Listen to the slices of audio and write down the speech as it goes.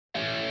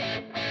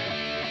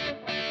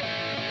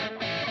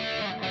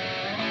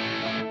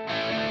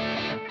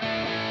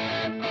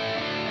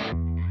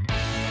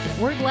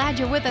We're glad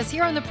you're with us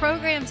here on the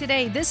program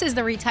today. This is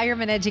the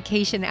Retirement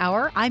Education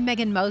Hour. I'm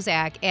Megan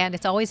Mozak, and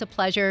it's always a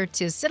pleasure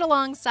to sit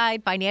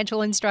alongside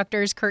financial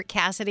instructors Kirk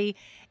Cassidy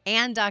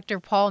and Dr.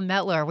 Paul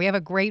Metler. We have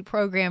a great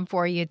program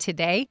for you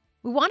today.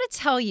 We want to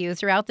tell you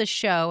throughout the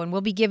show, and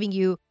we'll be giving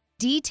you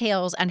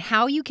details on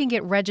how you can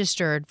get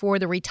registered for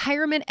the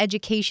Retirement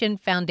Education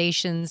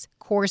Foundation's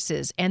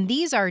courses. And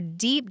these are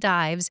deep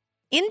dives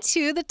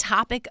into the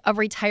topic of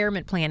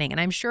retirement planning.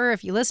 And I'm sure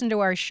if you listen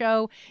to our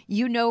show,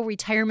 you know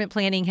retirement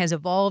planning has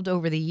evolved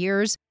over the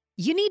years.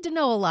 You need to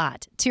know a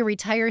lot to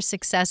retire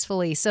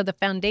successfully. So the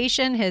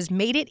foundation has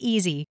made it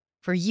easy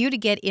for you to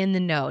get in the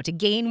know, to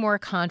gain more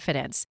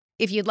confidence.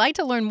 If you'd like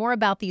to learn more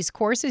about these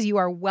courses, you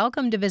are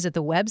welcome to visit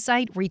the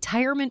website,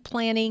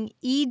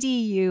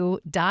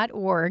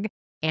 retirementplanningedu.org.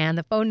 And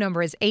the phone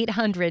number is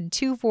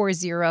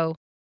 800-240-8981.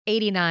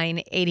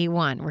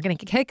 We're going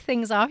to kick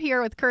things off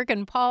here with Kirk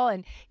and Paul.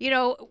 And, you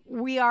know,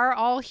 we are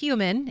all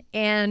human,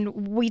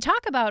 and we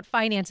talk about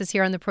finances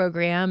here on the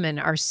program and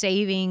our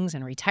savings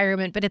and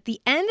retirement. But at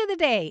the end of the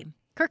day,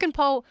 Kirk and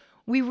Paul,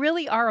 we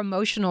really are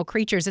emotional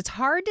creatures. It's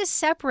hard to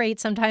separate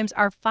sometimes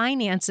our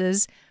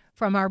finances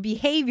from our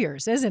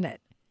behaviors, isn't it?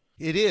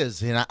 It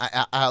is. And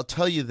I'll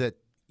tell you that,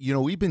 you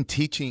know, we've been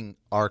teaching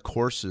our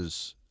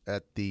courses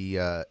at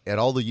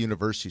all the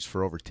universities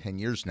for over 10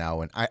 years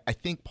now. And I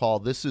think, Paul,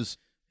 this is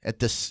at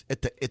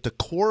the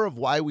core of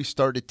why we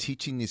started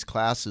teaching these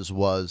classes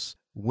was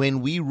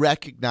when we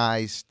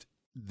recognized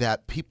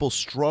that people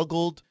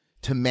struggled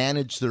to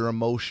manage their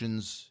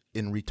emotions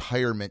in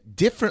retirement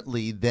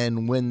differently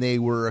than when they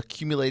were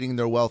accumulating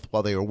their wealth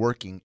while they were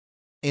working,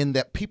 and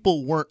that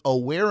people weren't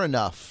aware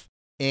enough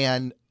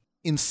and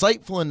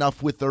insightful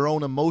enough with their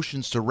own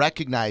emotions to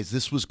recognize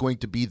this was going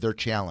to be their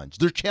challenge.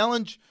 Their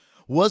challenge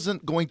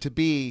wasn't going to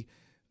be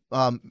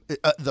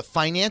the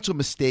financial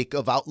mistake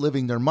of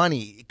outliving their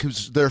money,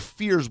 because their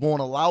fears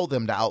won't allow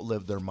them to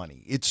outlive their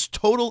money. It's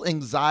total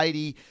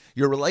anxiety.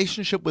 Your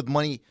relationship with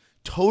money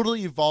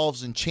totally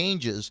evolves and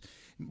changes.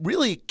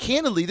 Really,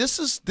 candidly,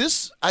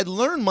 I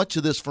learned much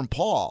of this from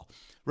Paul,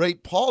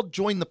 right? Paul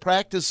joined the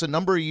practice a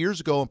number of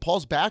years ago, and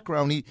Paul's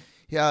background,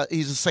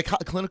 he's a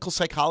clinical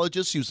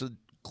psychologist. He was a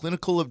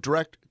clinical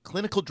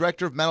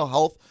director of mental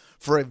health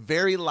for a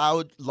very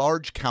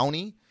large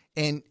county.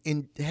 And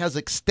has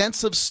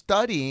extensive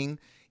studying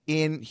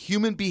in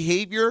human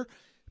behavior,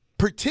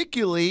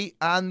 particularly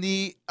on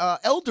the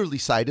elderly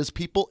side as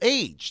people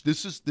age.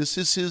 This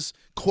is his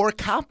core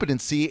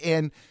competency,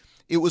 and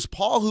it was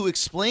Paul who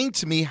explained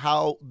to me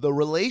how the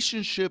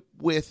relationship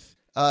with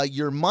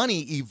your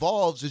money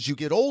evolves as you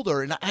get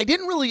older. And I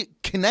didn't really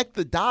connect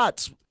the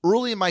dots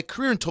early in my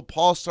career until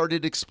Paul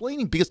started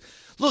explaining. Because,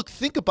 look,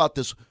 think about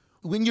this: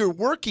 when you're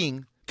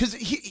working, because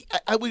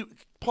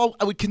Paul,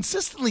 I would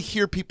consistently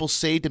hear people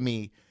say to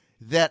me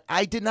that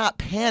I did not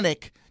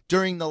panic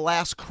during the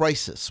last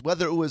crisis,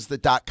 whether it was the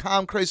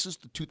dot-com crisis,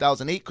 the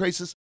 2008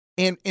 crisis,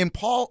 and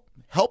Paul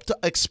helped to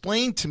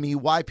explain to me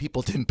why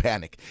people didn't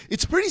panic.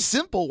 It's pretty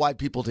simple why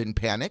people didn't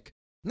panic.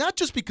 Not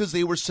just because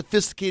they were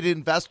sophisticated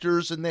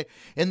investors and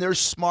they're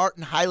smart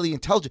and highly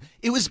intelligent.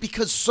 It was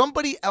because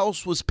somebody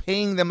else was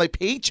paying them a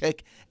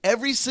paycheck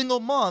every single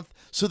month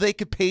so they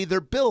could pay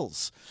their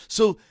bills.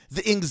 So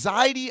the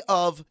anxiety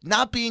of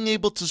not being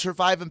able to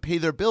survive and pay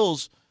their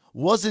bills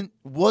wasn't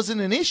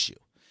an issue.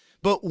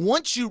 But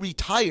once you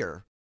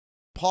retire,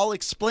 Paul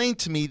explained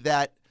to me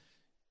that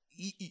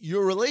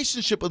your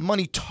relationship with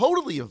money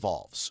totally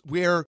evolves,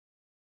 where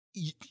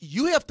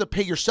you have to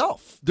pay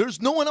yourself.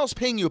 There's no one else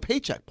paying you a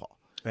paycheck, Paul.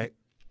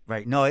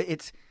 Right. No,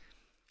 it's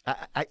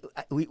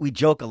we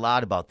joke a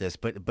lot about this,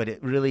 but it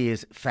really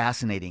is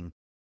fascinating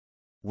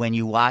when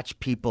you watch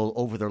people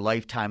over their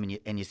lifetime,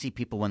 and you see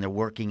people when they're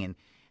working and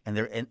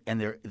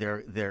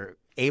they're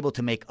able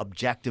to make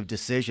objective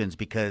decisions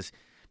because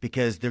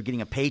they're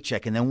getting a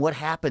paycheck, and then what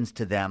happens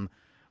to them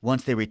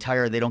once they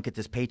retire? They don't get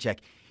this paycheck.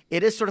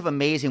 It is sort of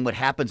amazing what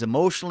happens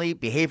emotionally,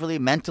 behaviorally,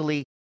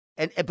 mentally,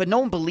 but no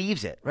one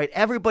believes it, right?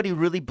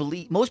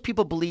 Most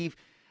people believe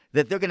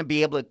that they're going to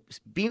be able to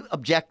be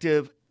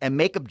objective and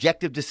make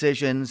objective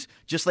decisions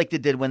just like they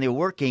did when they were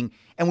working.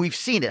 And we've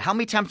seen it. How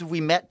many times have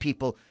we met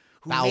people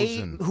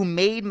who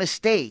made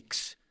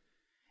mistakes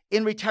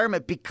in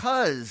retirement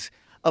because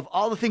of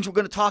all the things we're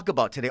going to talk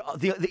about today,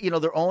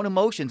 their own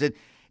emotions? And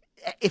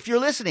if you're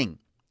listening,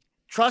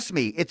 trust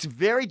me, it's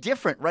very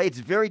different, right? It's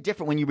very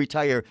different when you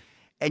retire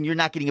and you're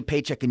not getting a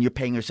paycheck and you're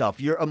paying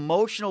yourself. Your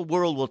emotional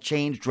world will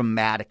change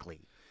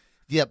dramatically.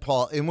 Yeah,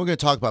 Paul, and we're going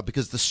to talk about,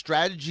 because the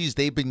strategies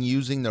they've been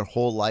using their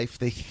whole life,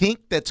 they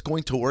think that's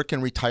going to work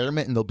in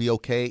retirement and they'll be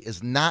okay,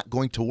 is not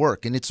going to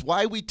work. And it's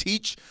why we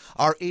teach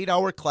our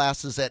 8-hour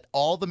classes at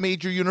all the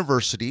major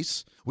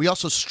universities. We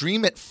also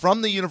stream it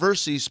from the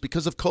universities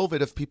because of COVID,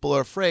 if people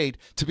are afraid.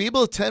 To be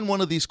able to attend one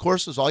of these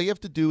courses, all you have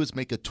to do is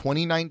make a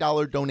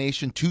 $29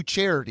 donation to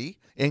charity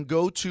and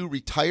go to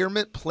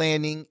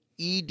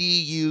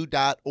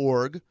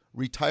retirementplanningedu.org,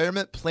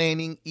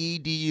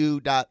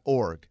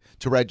 retirementplanningedu.org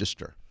to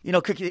register. You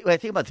know, when I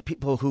think about the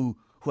people who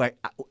I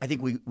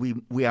think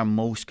we are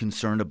most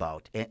concerned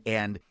about,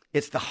 and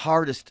it's the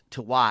hardest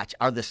to watch,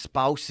 are the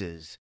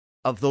spouses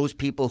of those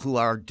people who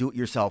are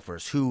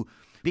do-it-yourselfers,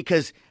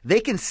 because they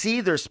can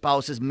see their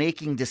spouses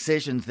making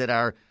decisions that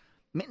are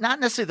not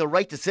necessarily the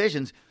right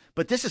decisions,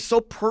 but this is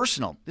so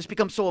personal. This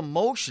becomes so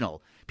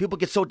emotional. People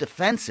get so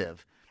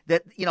defensive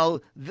that,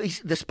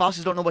 the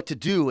spouses don't know what to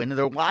do, and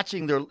they're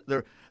watching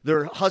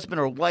their husband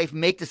or wife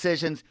make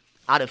decisions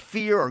out of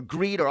fear or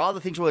greed or all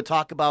the things we're going to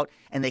talk about,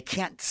 and they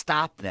can't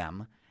stop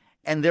them.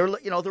 And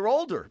they're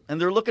older,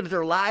 and they're looking at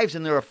their lives,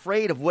 and they're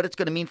afraid of what it's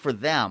going to mean for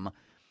them.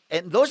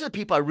 And those are the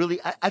people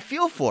I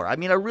feel for. I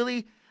mean,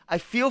 I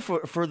feel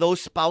for those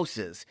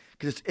spouses,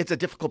 because it's a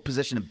difficult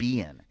position to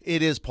be in.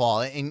 It is, Paul.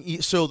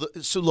 And so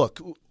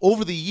look,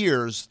 over the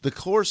years, the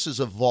course has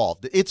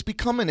evolved. It's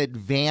become an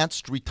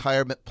advanced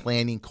retirement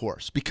planning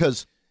course,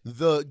 because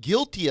the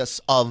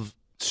guiltiest of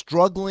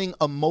struggling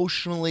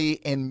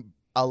emotionally and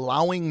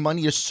allowing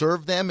money to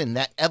serve them, and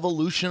that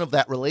evolution of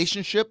that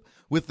relationship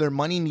with their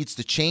money needs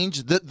to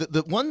change.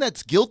 The one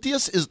that's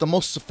guiltiest is the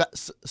most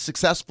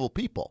successful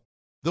people,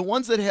 the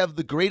ones that have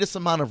the greatest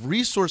amount of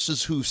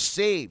resources who've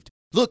saved.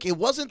 Look, it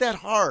wasn't that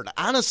hard.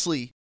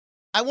 Honestly,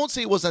 I won't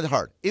say it wasn't that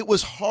hard. It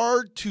was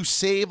hard to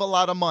save a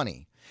lot of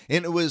money,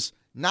 and it was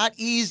not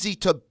easy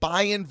to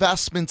buy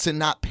investments and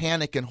not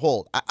panic and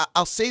hold.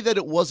 I'll say that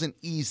it wasn't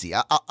easy.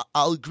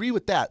 I'll agree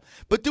with that.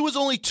 But there was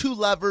only 2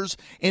 levers,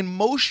 and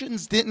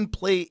emotions didn't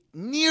play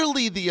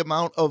nearly the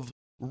amount of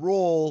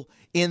role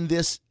in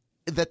this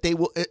that they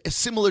will,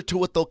 similar to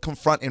what they'll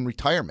confront in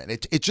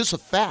retirement. It's just a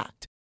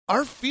fact.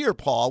 Our fear,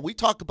 Paul, we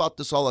talk about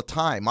this all the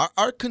time.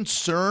 Our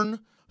concern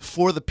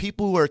for the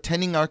people who are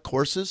attending our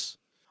courses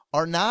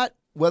are not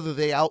whether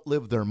they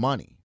outlive their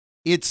money.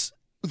 It's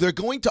they're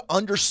going to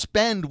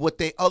underspend what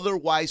they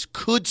otherwise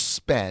could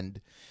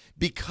spend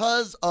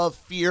because of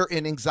fear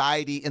and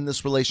anxiety in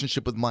this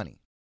relationship with money.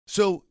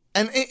 So,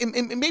 and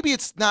maybe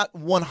it's not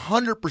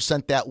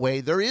 100% that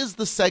way. There is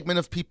the segment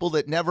of people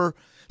that never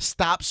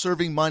stop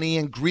serving money,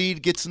 and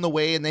greed gets in the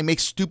way, and they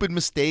make stupid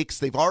mistakes.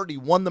 They've already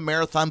won the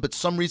marathon, but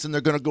some reason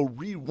they're going to go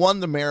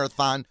re-won the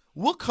marathon.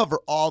 We'll cover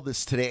all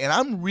this today, and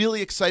I'm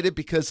really excited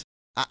because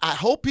I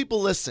hope people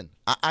listen.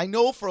 I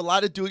know for a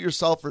lot of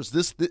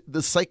do-it-yourselfers,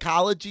 the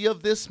psychology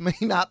of this may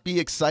not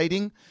be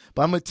exciting,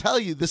 but I'm going to tell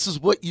you, this is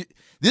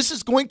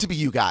going to be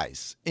you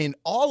guys. And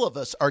all of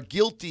us are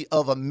guilty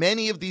of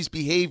many of these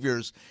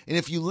behaviors. And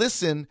if you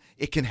listen,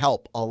 it can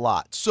help a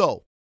lot.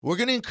 So we're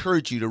going to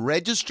encourage you to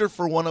register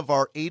for one of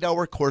our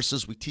 8-hour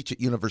courses we teach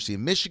at University of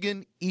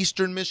Michigan,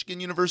 Eastern Michigan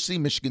University,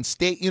 Michigan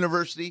State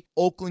University,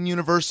 Oakland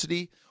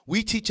University.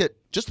 We teach at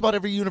just about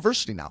every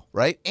university now,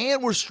 right?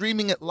 And we're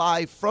streaming it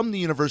live from the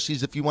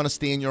universities if you want to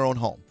stay in your own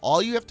home.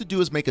 All you have to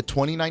do is make a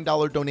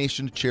 $29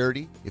 donation to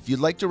charity. If you'd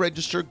like to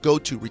register, go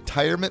to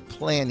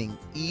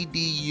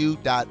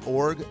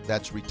retirementplanningedu.org.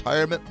 That's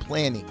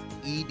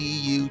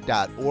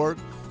retirementplanningedu.org,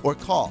 or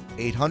call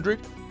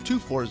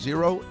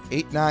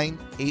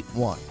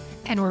 800-240-8981.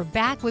 And we're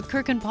back with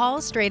Kirk and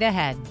Paul straight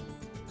ahead.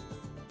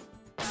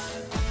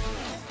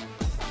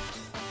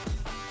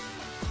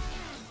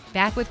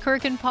 Back with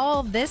Kirk and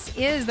Paul. This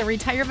is the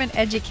Retirement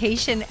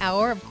Education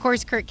Hour. Of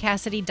course, Kirk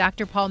Cassidy,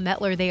 Dr. Paul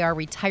Mettler, they are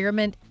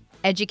Retirement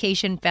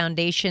Education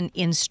Foundation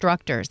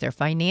instructors. They're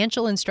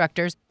financial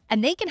instructors,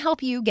 and they can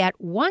help you get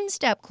one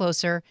step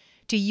closer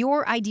to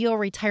your ideal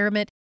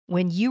retirement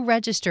when you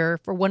register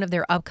for one of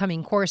their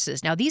upcoming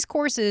courses. Now, these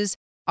courses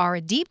are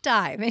a deep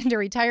dive into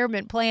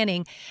retirement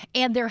planning,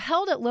 and they're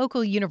held at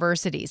local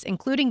universities,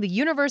 including the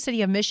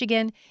University of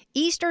Michigan,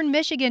 Eastern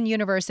Michigan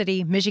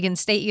University, Michigan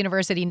State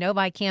University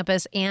Novi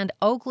Campus, and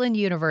Oakland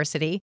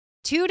University.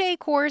 2-day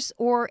course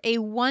or a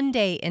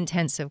 1-day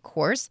intensive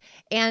course.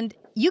 And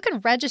you can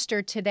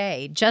register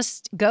today.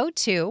 Just go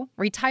to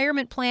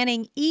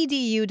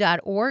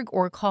retirementplanningedu.org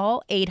or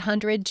call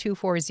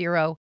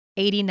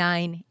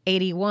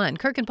 800-240-8981.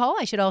 Kirk and Paul,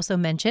 I should also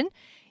mention,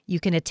 you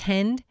can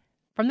attend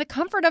from the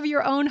comfort of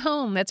your own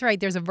home. That's right.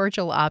 There's a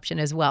virtual option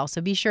as well. So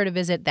be sure to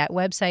visit that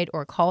website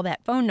or call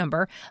that phone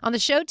number. On the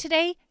show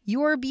today,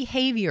 your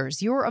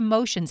behaviors, your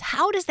emotions,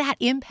 how does that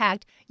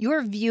impact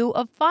your view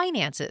of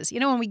finances? You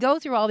know, when we go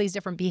through all these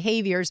different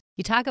behaviors,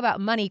 you talk about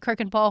money, Kirk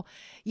and Paul,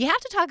 you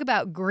have to talk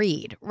about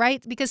greed,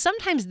 right? Because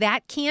sometimes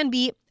that can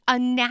be a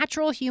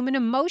natural human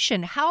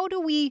emotion. How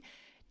do we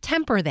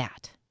temper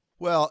that?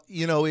 Well,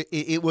 you know,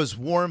 it was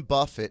Warren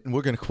Buffett, and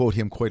we're going to quote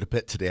him quite a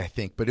bit today, I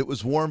think, but it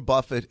was Warren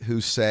Buffett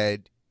who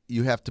said,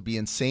 you have to be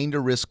insane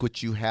to risk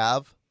what you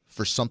have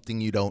for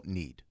something you don't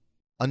need.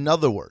 In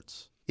other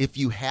words, if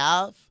you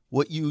have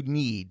what you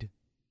need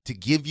to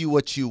give you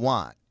what you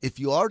want, if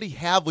you already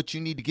have what you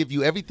need to give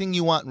you everything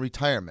you want in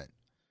retirement,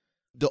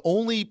 the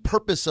only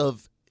purpose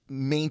of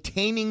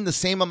maintaining the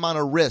same amount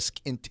of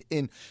risk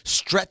in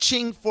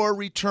stretching for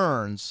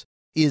returns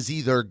is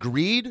either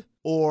greed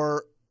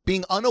or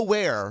being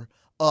unaware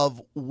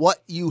of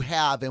what you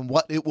have and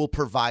what it will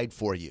provide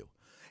for you.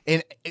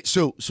 And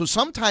so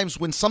sometimes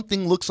when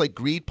something looks like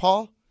greed,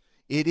 Paul,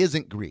 it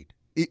isn't greed.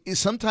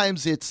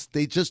 Sometimes they're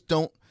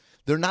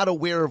not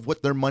aware of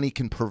what their money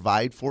can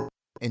provide for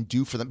and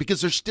do for them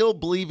because they're still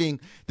believing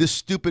this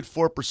stupid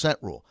 4%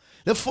 rule.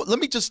 Let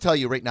me just tell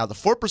you right now, the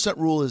 4%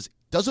 rule is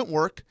Doesn't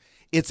work.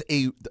 It's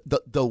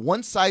the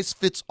one size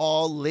fits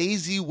all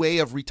lazy way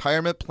of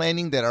retirement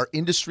planning that our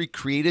industry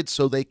created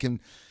so they can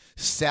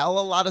sell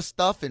a lot of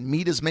stuff and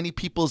meet as many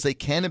people as they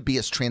can and be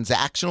as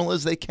transactional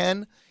as they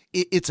can.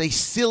 It's a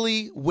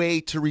silly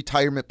way to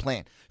retirement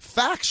plan.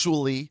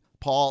 Factually,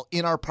 Paul,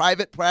 in our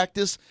private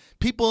practice,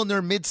 people in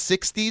their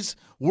mid-60s,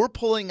 we're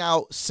pulling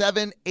out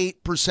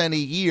 7-8% a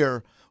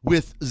year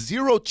with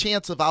zero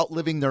chance of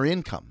outliving their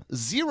income.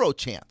 Zero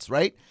chance,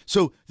 right?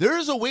 So there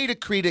is a way to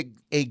create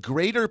a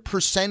greater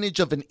percentage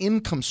of an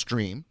income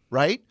stream,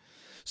 right?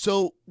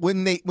 So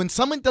when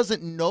someone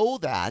doesn't know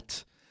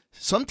that,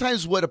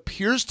 sometimes what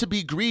appears to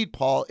be greed,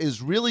 Paul,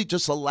 is really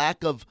just a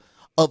lack of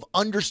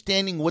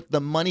understanding what the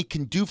money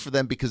can do for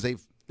them because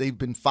they've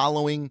been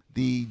following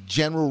the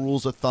general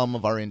rules of thumb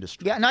of our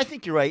industry. Yeah, and I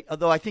think you're right,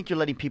 although I think you're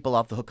letting people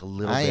off the hook a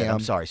little bit. am.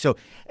 I'm sorry. So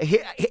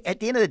at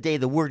the end of the day,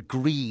 the word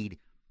greed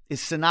is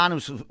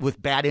synonymous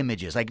with bad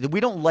images. Like, we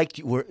don't like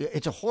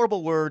it's a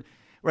horrible word,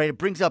 right? It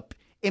brings up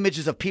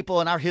images of people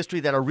in our history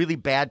that are really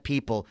bad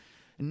people.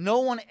 No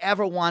one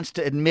ever wants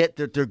to admit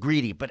that they're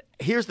greedy, but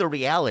here's the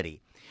reality.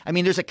 I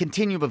mean, there's a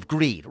continuum of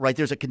greed, right?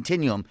 There's a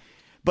continuum.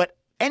 But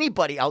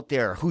anybody out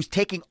there who's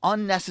taking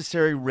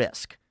unnecessary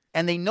risk,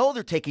 and they know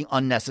they're taking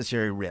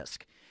unnecessary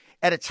risk,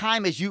 at a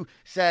time, as you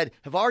said,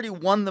 have already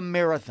won the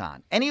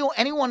marathon.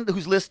 Anyone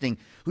who's listening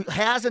who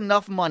has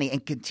enough money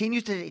and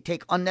continues to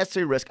take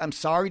unnecessary risk, I'm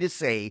sorry to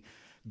say,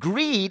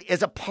 greed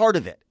is a part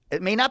of it.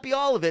 It may not be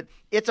all of it.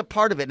 It's a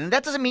part of it. And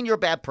that doesn't mean you're a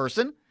bad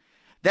person.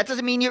 That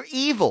doesn't mean you're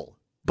evil.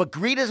 But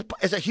greed is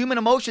a human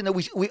emotion that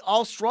we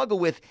all struggle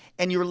with,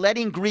 and you're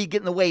letting greed get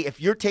in the way if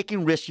you're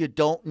taking risks you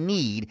don't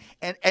need.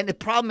 And the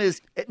problem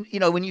is,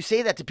 when you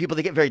say that to people,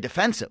 they get very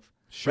defensive.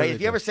 Sure, right?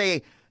 If you ever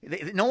say,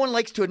 no one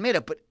likes to admit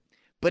it,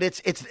 but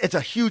it's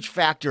a huge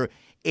factor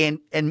in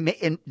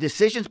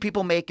decisions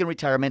people make in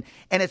retirement,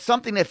 and it's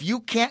something that if you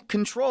can't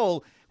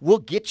control will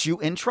get you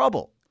in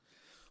trouble.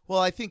 Well,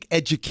 I think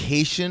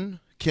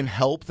education can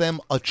help them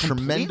a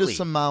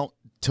tremendous amount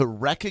to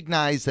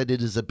recognize that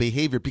it is a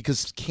behavior,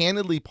 because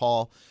candidly,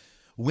 Paul,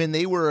 when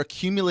they were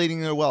accumulating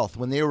their wealth,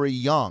 when they were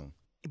young,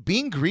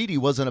 being greedy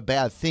wasn't a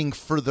bad thing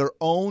for their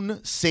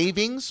own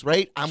savings,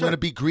 right? I'm going to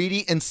be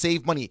greedy and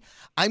save money.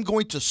 I'm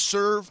going to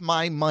serve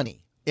my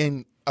money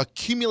and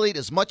accumulate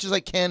as much as I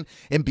can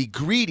and be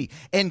greedy.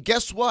 And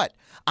guess what?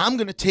 I'm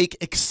going to take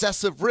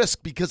excessive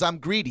risk because I'm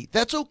greedy.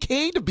 That's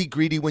okay to be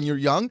greedy when you're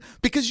young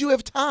because you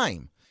have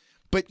time.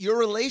 But your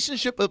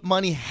relationship with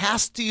money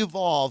has to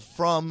evolve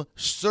from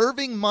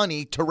serving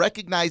money to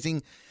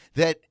recognizing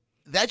that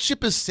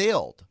ship has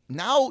sailed.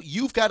 Now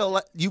you've got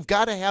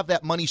to have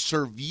that money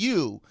serve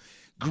you.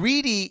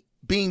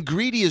 Being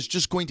greedy is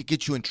just going to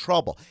get you in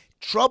trouble.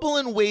 Trouble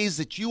in ways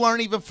that you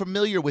aren't even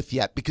familiar with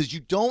yet because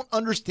you don't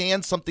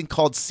understand something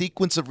called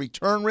sequence of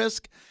return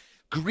risk.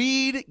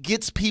 Greed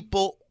gets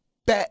people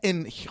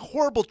in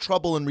horrible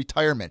trouble in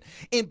retirement.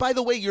 And by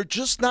the way, you're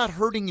just not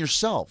hurting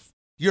yourself.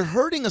 You're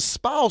hurting a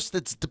spouse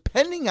that's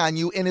depending on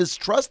you and has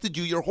trusted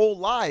you your whole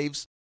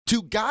lives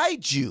to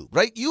guide you,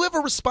 right? You have a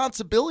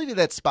responsibility to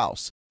that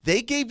spouse.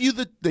 They gave you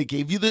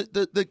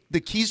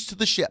the keys to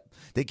the ship.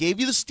 They gave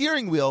you the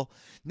steering wheel.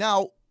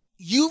 Now,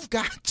 you've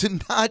got to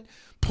not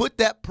put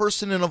that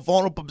person in a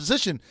vulnerable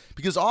position,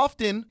 because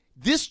often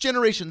this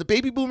generation, the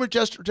baby boomer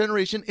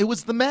generation, it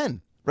was the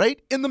men,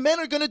 right? And the men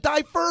are going to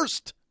die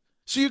first.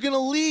 So you're going to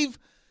leave.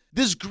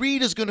 This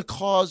greed is going to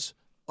cause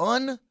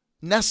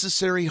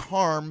unnecessary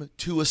harm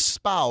to a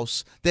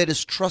spouse that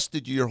has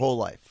trusted you your whole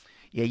life.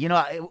 Yeah,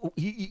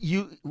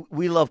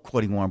 we love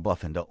quoting Warren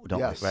Buffett, don't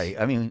Yes. we? Right?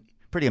 I mean,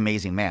 pretty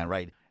amazing man,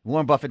 right?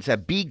 Warren Buffett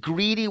said, "Be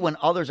greedy when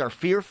others are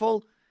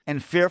fearful,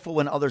 and fearful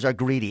when others are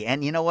greedy."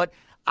 And you know what?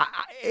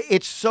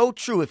 It's so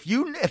true. If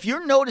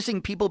you're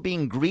noticing people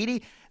being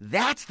greedy,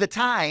 that's the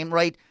time,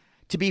 right,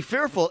 to be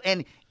fearful.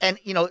 And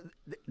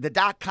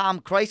the .com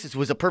crisis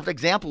was a perfect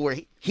example where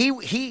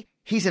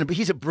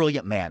he's a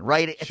brilliant man,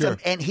 right? Sure.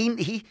 And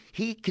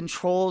he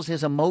controls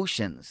his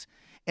emotions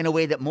in a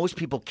way that most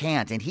people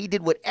can't. And he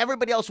did what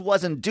everybody else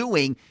wasn't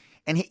doing,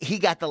 and he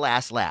got the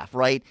last laugh,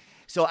 right?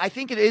 So I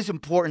think it is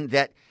important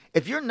that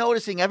if you're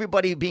noticing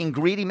everybody being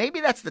greedy, maybe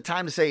that's the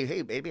time to say,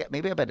 hey,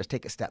 maybe I better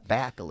take a step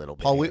back a little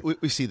bit. Paul,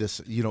 we see this,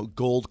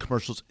 gold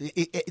commercials.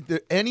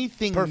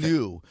 Anything Perfect.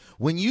 new,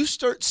 when you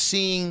start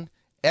seeing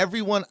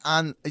everyone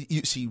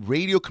you see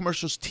radio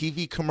commercials,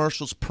 TV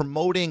commercials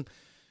promoting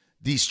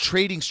these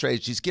trading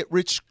strategies, get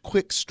rich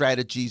quick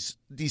strategies,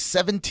 these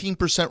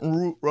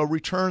 17%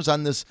 returns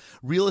on this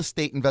real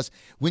estate invest.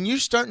 When you're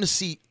starting to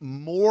see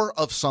more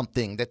of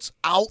something that's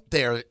out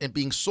there and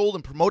being sold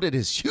and promoted,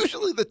 is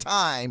usually the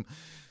time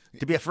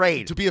to be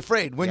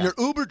afraid. When your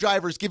Uber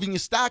driver is giving you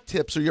stock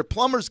tips or your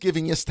plumber's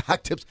giving you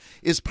stock tips,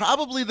 is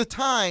probably the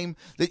time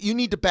that you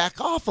need to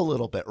back off a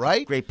little bit,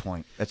 right? Great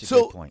point. That's a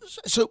great point.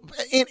 So,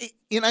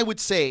 and I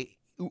would say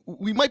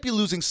we might be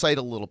losing sight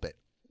a little bit.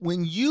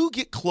 when you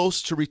get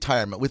close to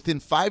retirement, within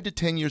 5 to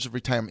 10 years of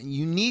retirement,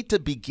 you need to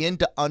begin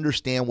to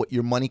understand what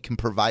your money can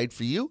provide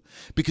for you,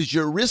 because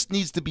your risk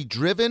needs to be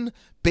driven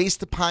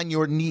based upon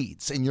your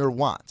needs and your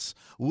wants.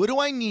 What do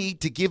I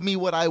need to give me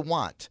what I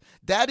want?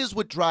 That is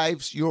what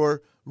drives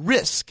your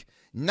risk,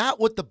 not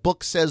what the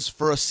book says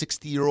for a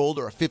 60-year-old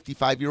or a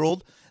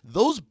 55-year-old.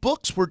 Those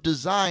books were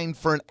designed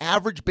for an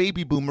average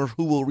baby boomer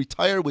who will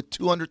retire with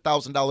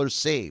 $200,000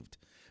 saved.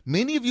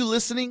 Many of you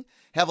listening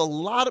have a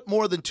lot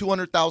more than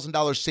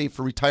 $200,000 saved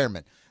for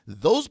retirement.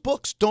 Those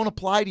books don't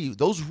apply to you.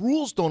 Those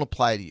rules don't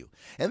apply to you.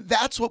 And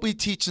that's what we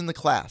teach in the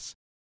class.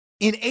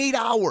 In 8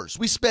 hours,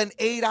 we spend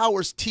 8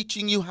 hours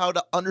teaching you how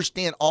to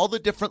understand all the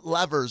different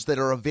levers that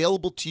are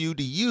available to you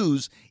to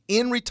use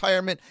in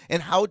retirement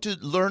and how to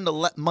learn to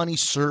let money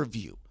serve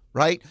you,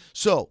 right?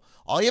 So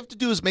all you have to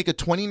do is make a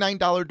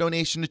 $29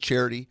 donation to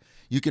charity.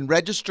 You can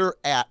register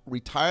at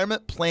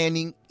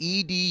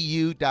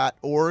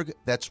retirementplanningedu.org.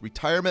 That's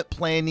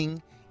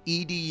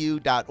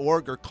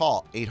retirementplanningedu.org, or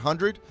call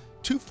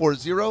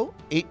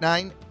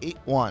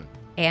 800-240-8981.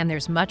 And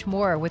there's much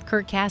more with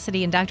Kirk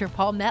Cassidy and Dr.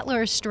 Paul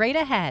Mettler straight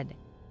ahead.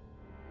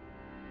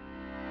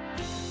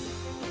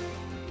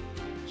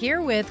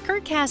 Here with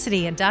Kirk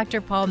Cassidy and Dr.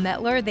 Paul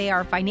Mettler. They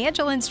are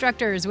financial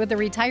instructors with the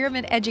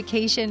Retirement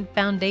Education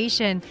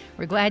Foundation.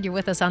 We're glad you're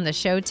with us on the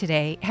show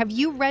today. Have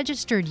you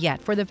registered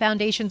yet for the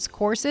Foundation's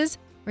courses?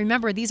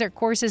 Remember, these are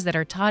courses that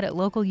are taught at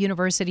local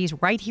universities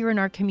right here in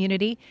our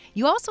community.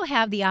 You also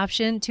have the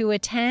option to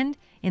attend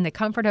in the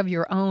comfort of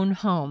your own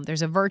home.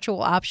 There's a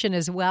virtual option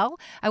as well.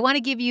 I want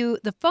to give you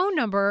the phone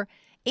number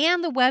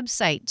and the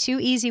website. 2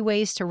 easy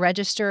ways to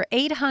register: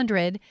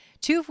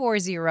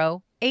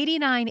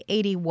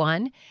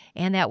 800-240-8981.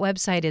 And that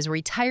website is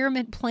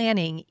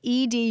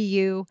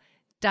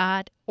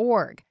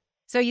retirementplanningedu.org.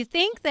 So you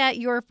think that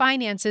your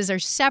finances are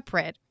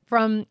separate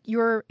from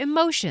your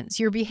emotions,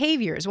 your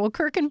behaviors. Well,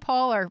 Kirk and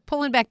Paul are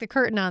pulling back the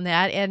curtain on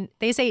that, and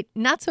they say,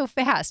 not so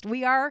fast.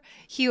 We are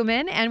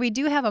human, and we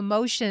do have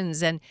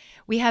emotions, and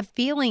we have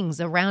feelings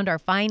around our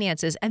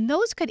finances, and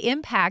those could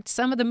impact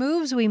some of the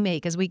moves we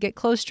make as we get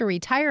close to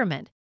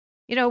retirement.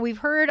 You know, we've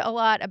heard a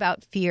lot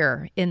about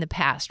fear in the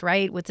past,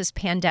 right, with this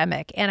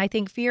pandemic, and I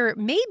think fear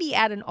may be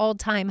at an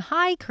all-time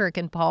high, Kirk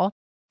and Paul.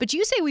 But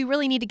you say we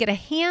really need to get a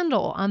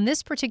handle on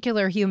this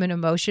particular human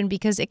emotion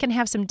because it can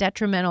have some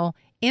detrimental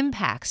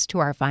impacts to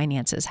our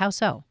finances. How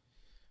so?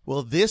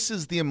 Well, this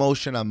is the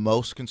emotion I'm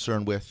most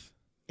concerned with,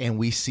 and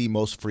we see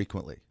most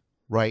frequently,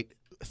 right?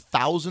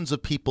 Thousands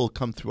of people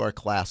come through our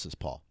classes,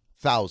 Paul.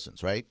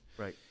 Thousands, right?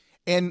 Right.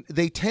 And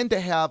they tend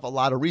to have a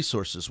lot of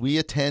resources. We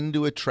tend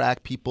to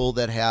attract people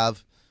that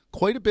have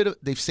quite a bit of,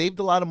 they've saved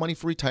a lot of money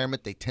for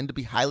retirement. They tend to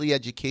be highly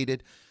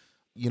educated,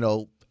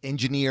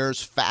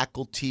 engineers,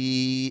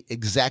 faculty,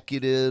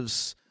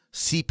 executives,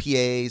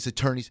 CPAs,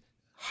 attorneys,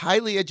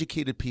 highly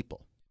educated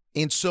people.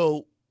 And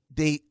so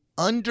they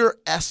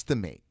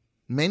underestimate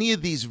many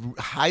of these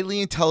highly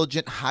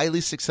intelligent,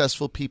 highly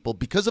successful people,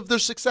 because of their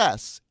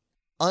success,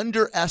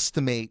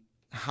 underestimate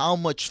how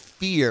much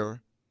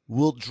fear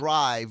will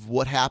drive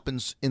what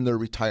happens in their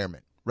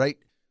retirement, right?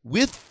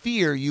 With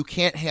fear, you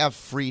can't have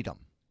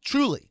freedom,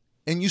 truly.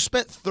 And you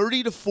spent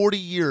 30 to 40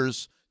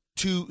 years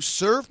to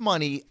serve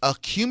money,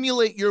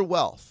 accumulate your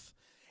wealth,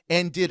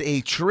 and did a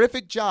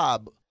terrific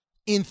job,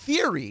 in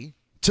theory,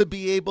 to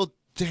be able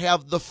to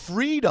have the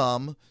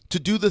freedom to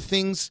do the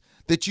things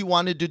that you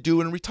wanted to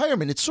do in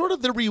retirement. It's sort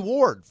of the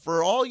reward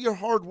for all your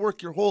hard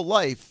work your whole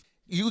life.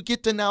 You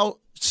get to now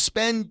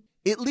spend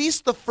at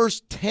least the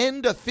first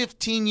 10 to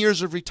 15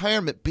 years of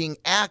retirement being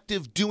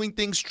active, doing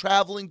things,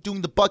 traveling,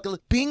 doing the bucket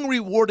list, being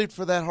rewarded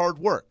for that hard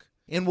work.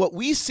 And what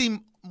we see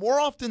more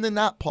often than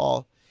not,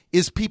 Paul,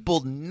 is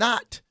people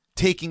not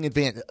taking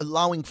advantage,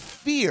 allowing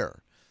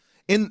fear.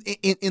 And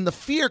the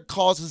fear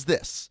causes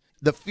this.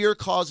 The fear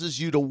causes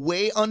you to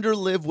way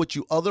underlive what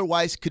you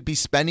otherwise could be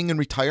spending in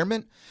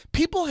retirement.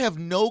 People have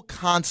no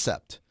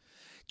concept.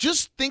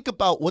 Just think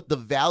about what the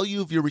value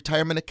of your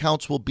retirement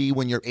accounts will be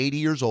when you're 80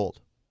 years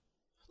old.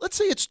 Let's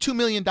say it's $2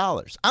 million.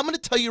 I'm going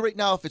to tell you right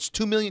now, if it's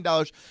 $2 million,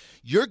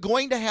 you're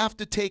going to have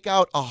to take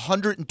out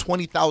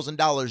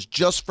 $120,000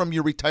 just from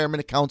your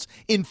retirement accounts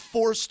in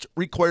forced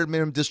required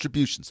minimum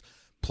distributions,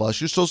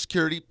 plus your Social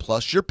Security,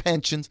 plus your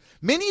pensions.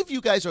 Many of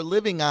you guys are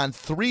living on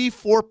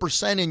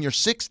 3-4% in your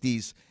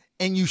 60s,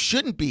 and you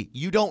shouldn't be.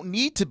 You don't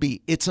need to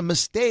be. It's a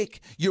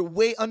mistake. You're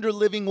way under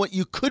living what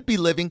you could be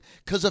living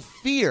because of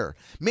fear.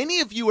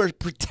 Many of you are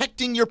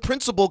protecting your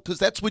principal because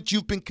that's what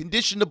you've been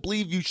conditioned to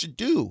believe you should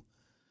do.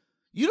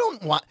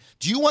 Do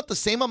you want the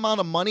same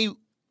amount of money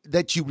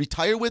that you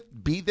retire with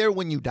be there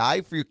when you die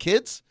for your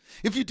kids?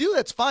 If you do,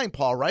 that's fine,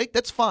 Paul, right?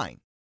 That's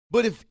fine.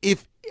 But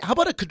how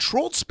about a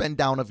controlled spend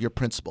down of your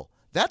principal?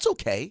 That's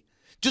okay.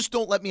 Just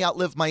don't let me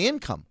outlive my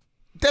income.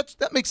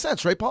 That makes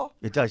sense, right, Paul?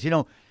 It does.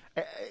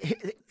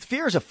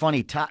 Fear is a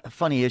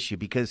funny issue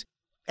because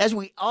as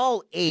we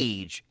all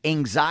age,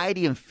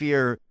 anxiety and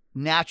fear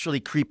naturally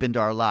creep into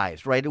our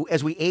lives, right?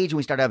 As we age and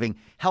we start having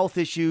health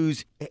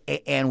issues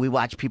and we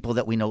watch people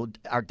that we know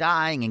are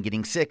dying and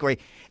getting sick,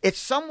 right? It's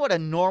somewhat a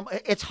normal.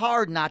 It's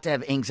hard not to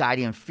have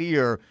anxiety and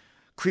fear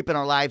creep in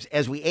our lives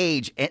as we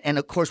age. And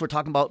of course, we're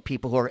talking about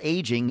people who are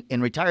aging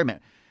in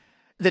retirement.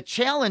 The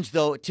challenge,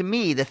 though, to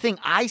me, the thing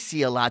I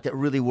see a lot that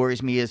really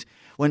worries me is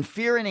when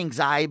fear and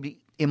anxiety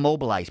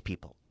immobilize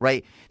people,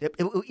 right?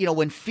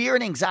 When fear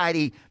and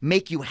anxiety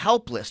make you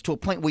helpless to a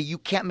point where you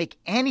can't make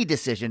any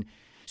decision,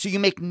 so you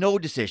make no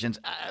decisions.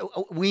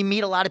 We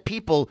meet a lot of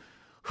people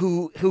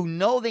who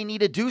know they need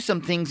to do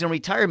some things in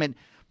retirement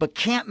but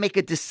can't make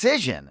a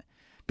decision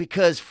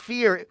because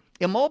fear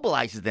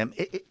immobilizes them.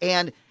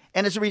 And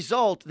as a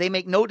result, they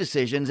make no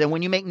decisions. And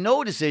when you make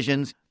no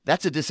decisions,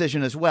 that's a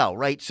decision as well,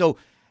 right? So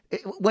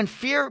when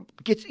fear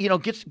gets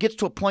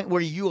to a point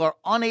where you are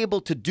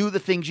unable to do the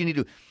things you need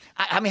to do.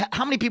 I mean,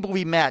 how many people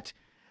we met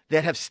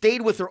that have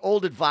stayed with their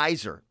old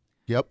advisor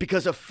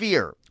because of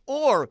fear,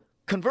 or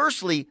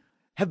conversely,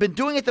 have been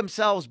doing it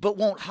themselves but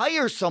won't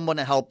hire someone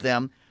to help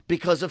them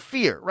because of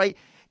fear, right?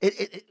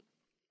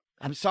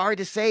 I'm sorry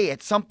to say,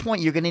 at some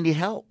point you're going to need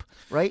help,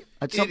 right?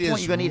 At some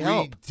point you're going to need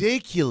help. It's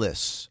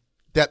ridiculous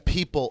that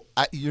people,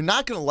 you're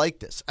not going to like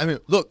this. I mean,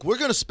 look, we're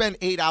going to spend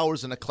 8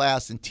 hours in a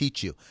class and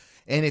teach you.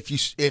 And if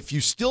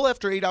you still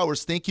after 8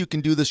 hours think you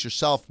can do this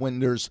yourself when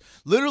there's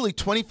literally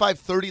 25,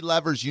 30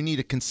 levers you need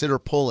to consider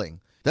pulling,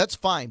 that's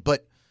fine.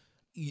 But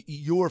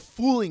you're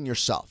fooling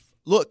yourself.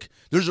 Look,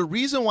 there's a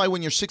reason why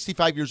when you're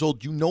 65 years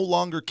old, you no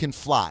longer can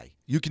fly.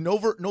 You can no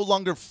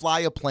longer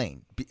fly a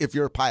plane if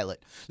you're a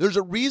pilot. There's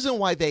a reason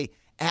why they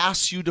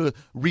ask you to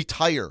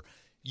retire.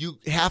 You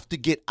have to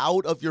get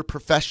out of your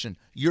profession.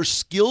 Your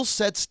skill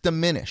sets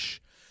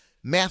diminish.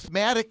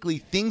 Mathematically,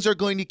 things are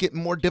going to get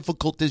more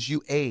difficult as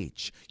you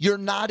age. You're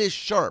not as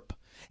sharp.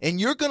 And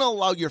you're going to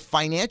allow your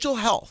financial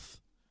health,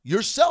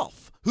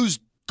 yourself, who's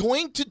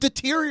going to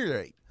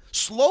deteriorate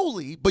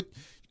slowly, but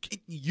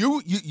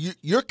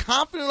you're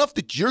confident enough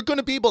that you're going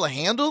to be able to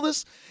handle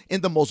this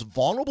in the most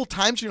vulnerable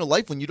times in your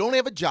life when you don't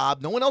have a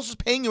job, no one else is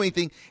paying you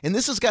anything, and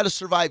this has got to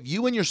survive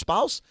you and your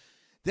spouse.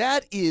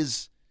 That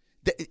is,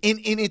 they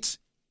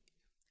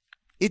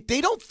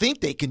don't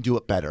think they can do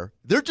it better.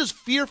 They're just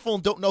fearful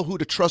and don't know who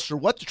to trust or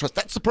what to trust.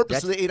 That's the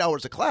purpose of the 8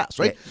 hours of class,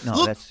 right? Yeah,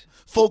 Look,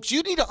 folks,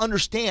 you need to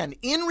understand,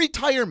 in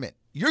retirement,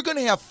 you're going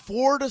to have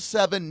 4 to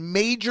 7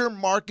 major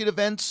market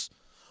events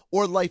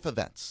or life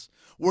events.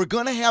 We're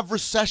going to have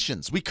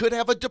recessions. We could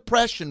have a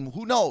depression.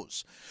 Who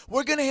knows?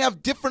 We're going to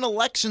have different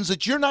elections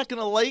that you're not going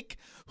to like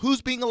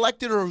who's being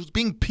elected or who's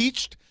being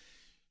impeached.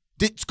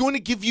 It's going to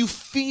give you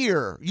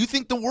fear. You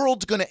think the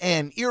world's going to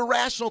end.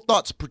 Irrational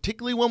thoughts,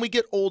 particularly when we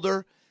get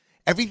older.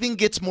 Everything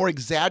gets more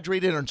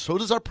exaggerated, and so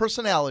does our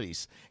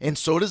personalities. And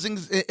so does,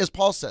 as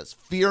Paul says,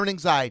 fear and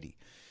anxiety.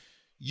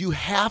 You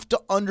have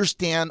to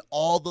understand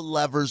all the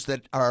levers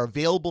that are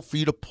available for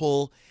you to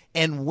pull,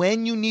 and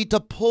when you need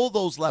to pull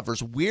those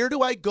levers. Where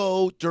do I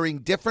go during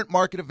different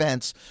market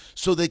events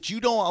so that you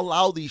don't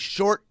allow these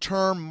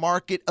short-term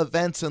market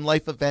events and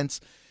life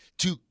events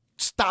to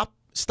stop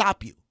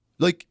you?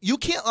 Like, you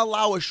can't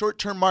allow a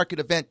short-term market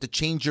event to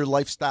change your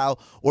lifestyle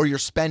or your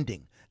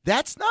spending.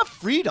 That's not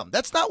freedom.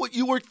 That's not what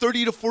you worked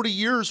 30 to 40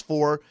 years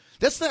for.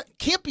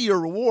 Can't be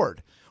your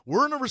reward.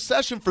 We're in a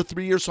recession for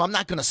 3 years, so I'm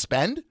not going to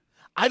spend.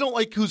 I don't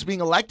like who's being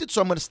elected,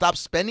 so I'm going to stop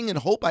spending and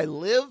hope I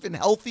live and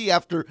healthy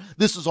after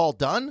this is all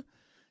done.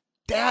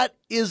 That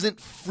isn't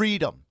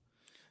freedom.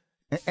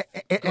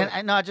 And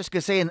I'm not just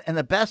going to say, and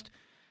the best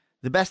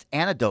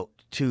antidote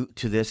to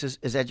this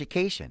is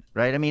education,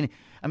 right? I mean,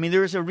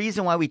 there is a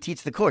reason why we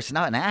teach the course. It's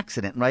not an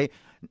accident, right?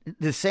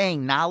 The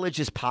saying, knowledge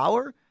is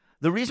power.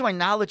 The reason why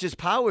knowledge is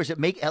power is it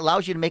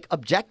allows you to make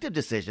objective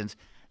decisions,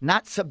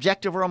 not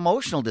subjective or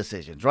emotional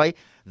decisions, right?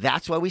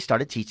 That's why we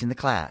started teaching the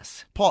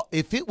class. Paul,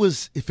 if it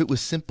was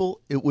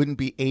simple, it wouldn't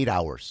be 8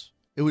 hours.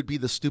 It would be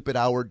the stupid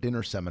hour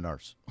dinner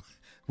seminars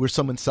where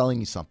someone's selling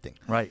you something.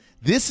 Right.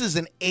 This is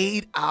an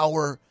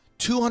 8-hour,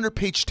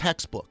 200-page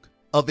textbook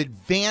of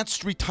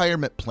advanced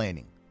retirement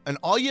planning. And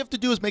all you have to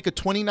do is make a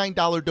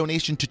 $29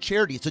 donation to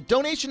charity. It's a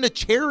donation to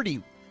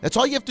charity. That's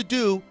all you have to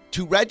do.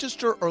 To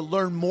register or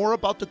learn more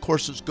about the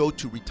courses, go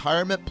to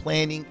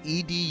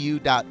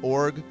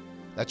retirementplanningedu.org.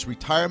 That's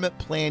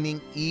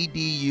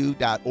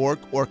retirementplanningedu.org,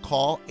 or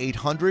call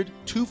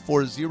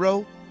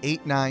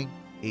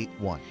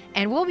 800-240-8981.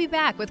 And we'll be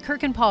back with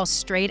Kirk and Paul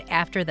straight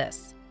after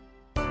this.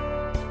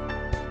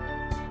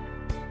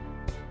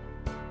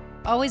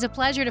 Always a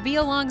pleasure to be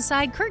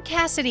alongside Kirk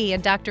Cassidy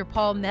and Dr.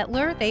 Paul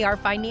Mettler. They are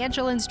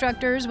financial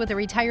instructors with the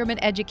Retirement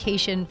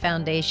Education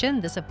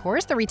Foundation. This, of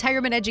course, the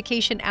Retirement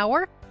Education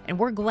Hour. And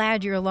we're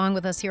glad you're along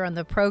with us here on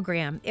the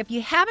program. If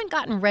you haven't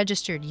gotten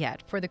registered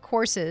yet for the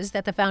courses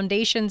that the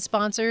foundation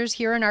sponsors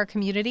here in our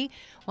community,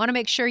 want to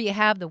make sure you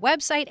have the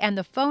website and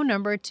the phone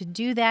number to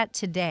do that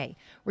today.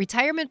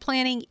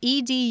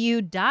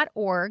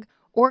 retirementplanningedu.org,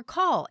 or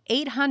call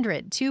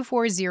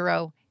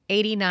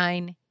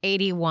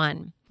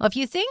 800-240-8981. Well, if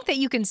you think that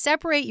you can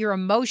separate your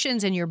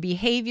emotions and your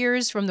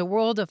behaviors from the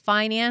world of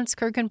finance,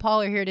 Kirk and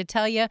Paul are here to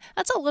tell you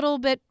that's a little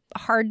bit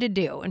hard to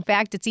do. In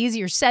fact, it's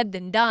easier said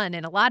than done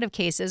in a lot of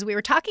cases. We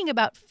were talking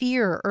about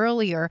fear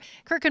earlier.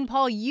 Kirk and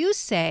Paul, you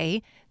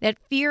say that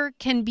fear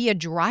can be a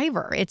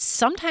driver. It's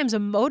sometimes a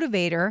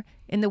motivator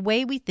in the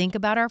way we think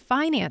about our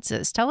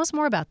finances. Tell us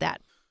more about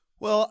that.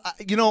 Well,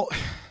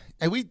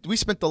 and we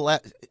spent the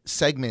last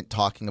segment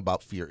talking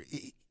about fear.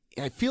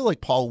 I feel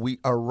like, Paul, we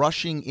are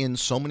rushing in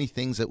so many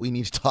things that we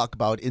need to talk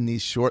about in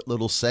these short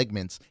little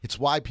segments. It's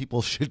why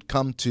people should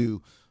come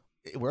to,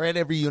 we're at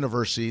every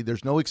university.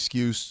 There's no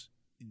excuse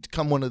to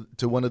come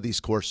to one of these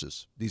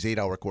courses, these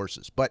 8-hour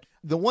courses. But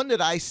the one that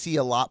I see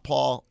a lot,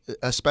 Paul,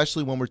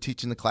 especially when we're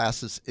teaching the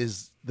classes,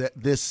 is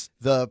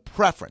the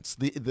preference.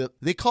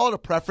 They call it a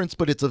preference,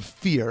 but it's a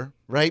fear,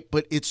 right?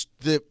 But it's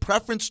the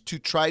preference to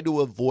try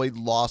to avoid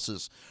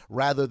losses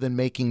rather than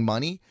making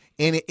money.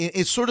 And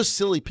it's sort of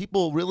silly.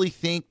 People really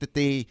think that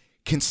they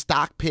can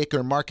stock pick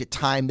or market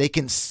time. They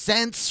can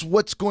sense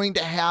what's going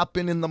to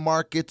happen in the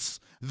markets.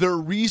 Their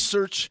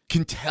research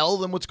can tell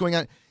them what's going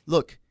on.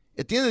 Look,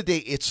 at the end of the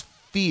day, it's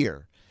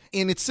fear.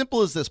 And it's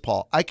simple as this,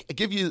 Paul. I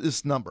give you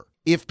this number.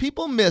 If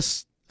people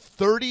miss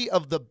 30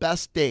 of the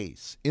best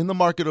days in the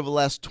market over the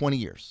last 20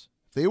 years,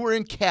 if they were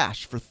in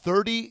cash for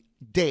 30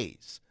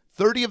 days,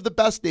 30 of the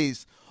best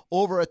days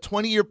over a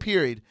 20-year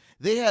period,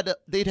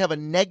 they'd have a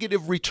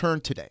negative return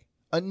today.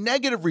 A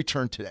negative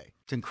return today.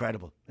 It's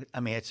incredible. I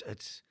mean, it's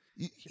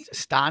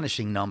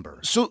astonishing number.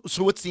 So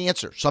what's the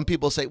answer? Some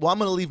people say, well, I'm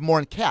going to leave more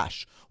in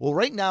cash. Well,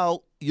 right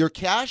now, your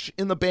cash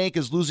in the bank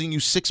is losing you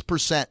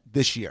 6%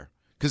 this year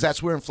because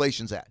that's where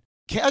inflation's at.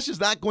 Cash is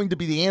not going to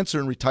be the answer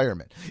in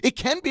retirement. It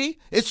can be.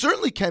 It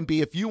certainly can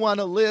be if you want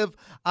to live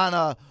on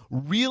a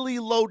really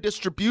low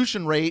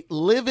distribution rate,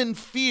 live in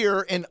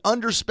fear, and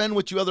underspend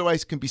what you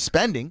otherwise can be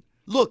spending.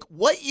 Look,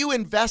 what you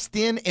invest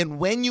in and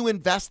when you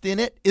invest in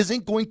it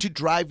isn't going to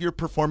drive your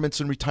performance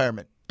in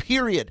retirement,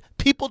 period.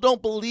 People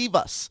don't believe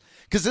us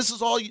because this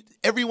is all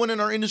everyone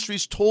in our industry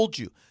has told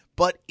you.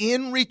 But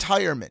in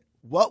retirement,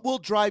 what will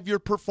drive your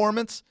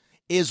performance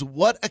is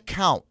what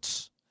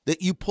accounts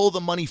that you pull the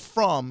money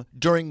from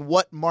during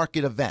what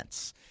market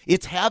events.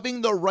 It's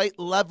having the right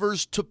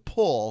levers to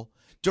pull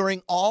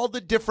during all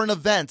the different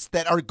events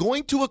that are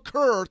going to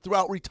occur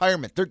throughout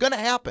retirement. They're going to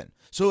happen.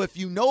 So if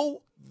you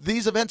know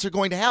these events are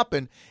going to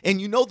happen, and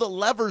you know the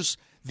levers,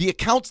 the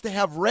accounts to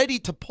have ready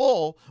to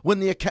pull when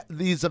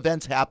these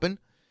events happen,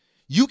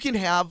 you can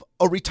have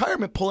a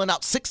retirement pulling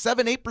out 6,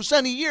 7,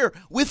 8% a year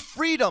with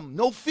freedom,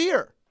 no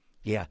fear.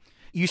 Yeah.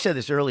 You said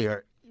this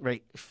earlier,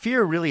 right?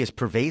 Fear really is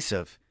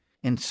pervasive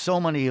in so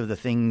many of the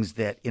things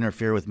that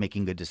interfere with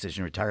making good decisions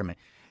in retirement.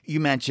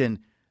 You mentioned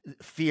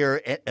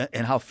fear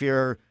and how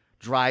fear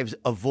drives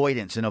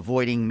avoidance and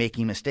avoiding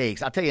making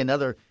mistakes. I'll tell you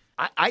another,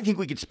 I think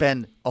we could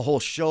spend a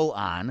whole show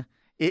on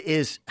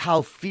is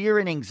how fear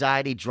and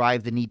anxiety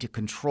drive the need to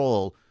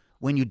control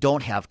when you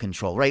don't have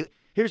control, right?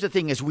 Here's the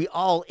thing, as we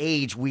all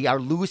age, we are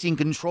losing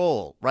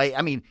control, right?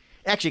 I mean,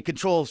 actually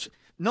controls,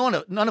 none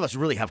of us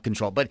really have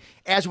control, but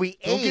as we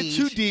age. Don't get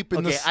too deep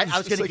in this. I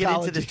was going to get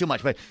into this too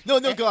much, but. No,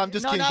 go, I'm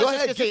just kidding. Go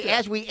ahead. Say,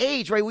 as we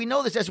age, right, we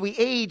know this, as we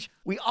age,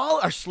 we all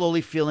are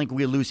slowly feeling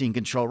we're losing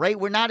control, right?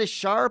 We're not as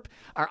sharp.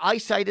 Our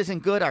eyesight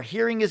isn't good. Our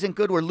hearing isn't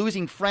good. We're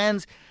losing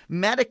friends.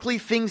 Medically,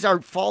 things are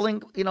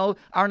falling,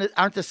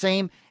 aren't the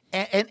same.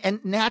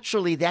 And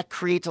naturally, that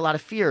creates a lot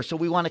of fear. So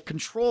we want to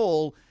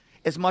control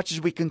as much as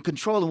we can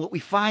control. And what we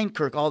find,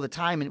 Kirk, all the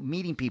time in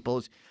meeting people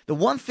is the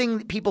one thing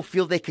that people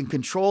feel they can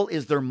control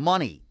is their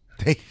money.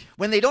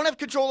 When they don't have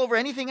control over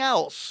anything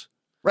else,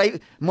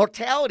 right?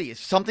 Mortality is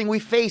something we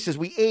face as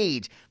we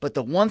age. But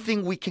the one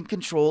thing we can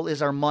control is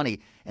our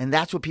money. And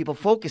that's what people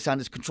focus on,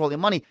 is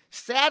controlling money.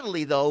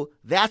 Sadly, though,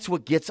 that's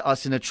what gets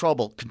us into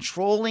trouble.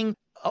 Controlling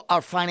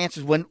our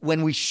finances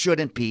when we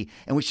shouldn't be.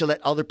 And we should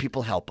let other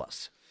people help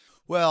us.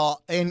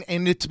 Well, and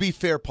to be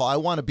fair, Paul, I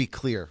want to be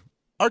clear.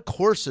 Our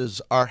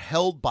courses are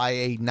held by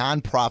a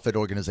nonprofit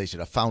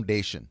organization, a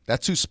foundation.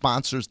 That's who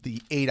sponsors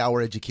the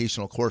 8-hour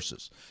educational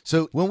courses.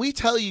 So when we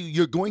tell you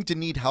you're going to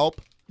need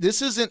help,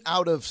 this isn't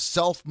out of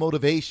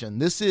self-motivation.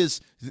 This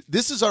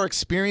is our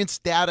experience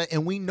data,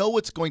 and we know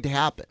what's going to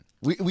happen.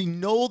 We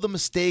know the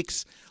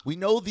mistakes. We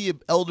know the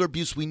elder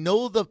abuse. We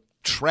know the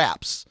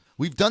traps.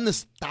 We've done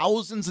this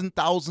thousands and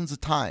thousands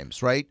of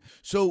times, right?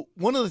 So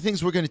one of the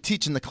things we're going to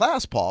teach in the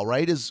class, Paul,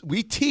 right, is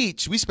we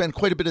spend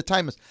quite a bit of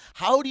time is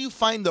how do you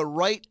find the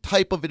right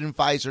type of an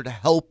advisor to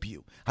help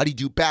you? How do you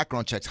do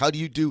background checks? How do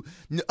you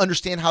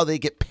understand how they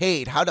get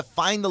paid? How to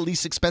find the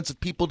least expensive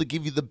people to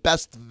give you the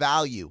best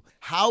value?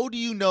 How do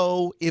you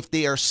know if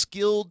they are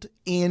skilled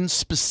in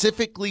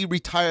specifically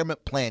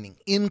retirement planning,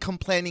 income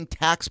planning,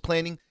 tax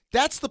planning?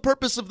 That's the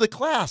purpose of the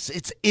class.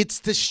 It's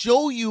to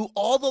show you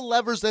all the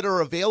levers that are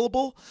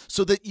available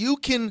so that you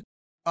can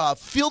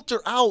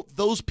filter out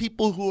those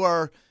people who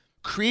are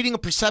creating a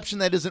perception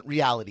that isn't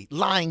reality,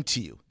 lying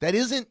to you, that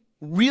isn't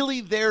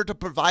really there to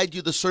provide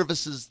you the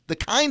services, the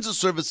kinds of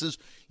services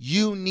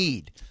you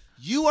need.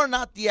 You are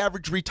not the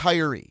average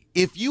retiree.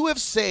 If you have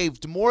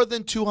saved more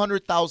than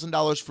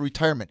 $200,000 for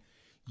retirement,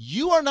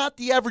 You are not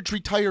the average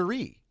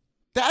retiree.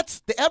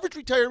 The average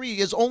retiree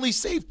has only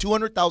saved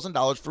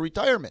 $200,000 for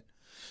retirement.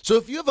 So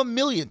if you have $1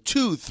 million,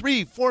 $2,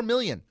 $3, $4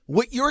 million,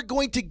 what you're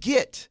going to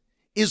get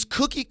is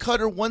cookie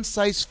cutter one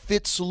size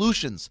fits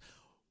solutions.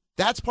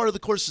 That's part of the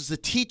course, is to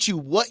teach you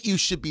what you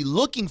should be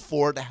looking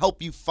for to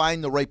help you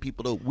find the right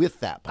people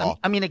with that, Paul.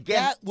 I mean,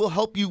 again, that will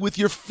help you with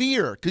your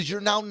fear because you're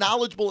now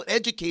knowledgeable and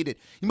educated.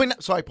 You might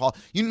not, sorry, Paul,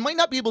 you might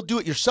not be able to do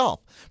it yourself,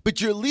 but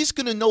you're at least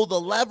going to know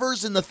the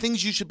levers and the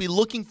things you should be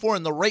looking for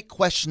and the right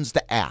questions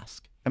to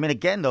ask. I mean,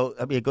 again, though,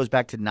 it goes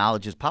back to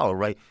knowledge is power,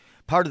 right?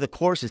 Part of the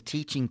course is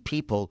teaching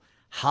people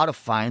how to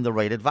find the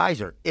right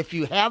advisor. If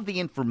you have the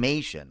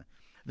information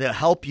that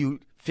help you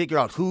figure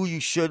out who you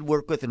should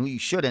work with and who you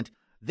shouldn't,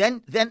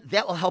 then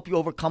that will help you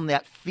overcome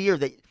that fear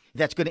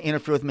that's going to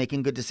interfere with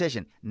making a good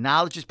decision.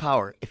 Knowledge is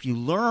power. If you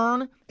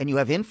learn and you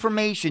have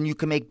information, you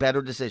can make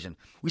better decisions.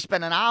 We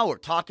spent an hour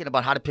talking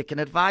about how to pick an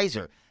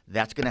advisor.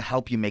 That's going to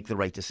help you make the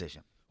right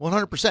decision.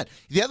 100%.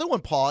 The other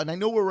one, Paul, and I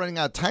know we're running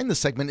out of time this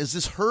segment, is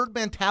this herd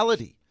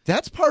mentality.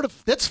 That's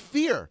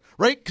fear,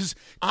 right? Because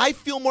I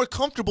feel more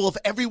comfortable if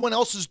everyone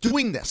else is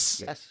doing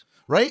this. Yes.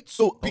 Right?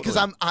 So Totally. because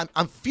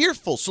I'm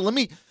fearful. So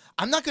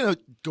I'm not going to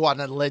go out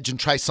on a ledge and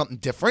try something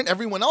different.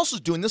 Everyone else is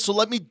doing this, so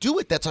let me do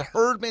it. That's a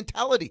herd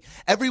mentality.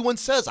 Everyone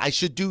says I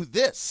should do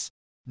this.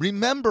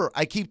 Remember,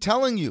 I keep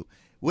telling you,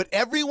 what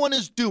everyone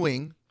is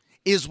doing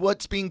is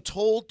what's being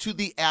told to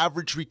the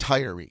average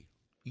retiree.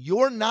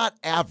 You're not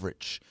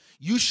average.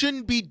 You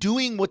shouldn't be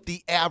doing what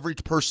the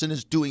average person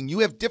is doing. You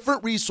have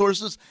different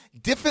resources,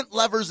 different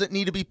levers that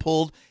need to be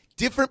pulled,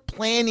 different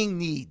planning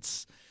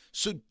needs.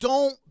 So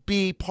don't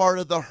be part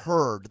of the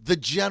herd. The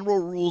general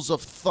rules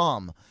of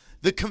thumb,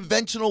 the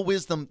conventional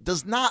wisdom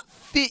does not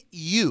fit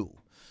you.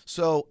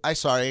 So I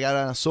got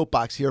on a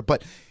soapbox here,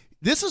 but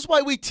this is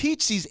why we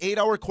teach these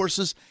 8-hour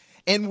courses,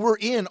 and we're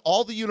in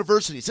all the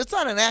universities. It's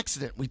not an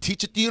accident. We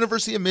teach at the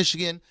University of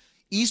Michigan,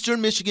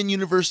 Eastern Michigan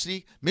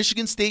University,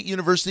 Michigan State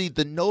University,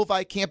 the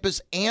Novi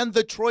campus, and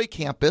the Troy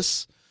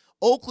campus,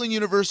 Oakland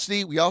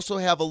University. We also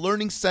have a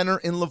learning center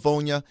in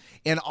Livonia.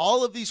 And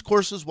all of these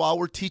courses, while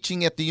we're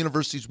teaching at the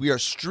universities, we are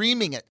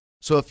streaming it.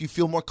 So if you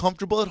feel more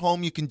comfortable at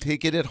home, you can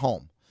take it at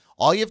home.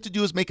 All you have to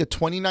do is make a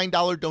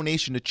 $29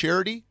 donation to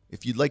charity.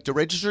 If you'd like to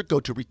register, go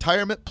to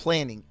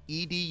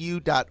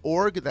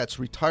retirementplanningedu.org. That's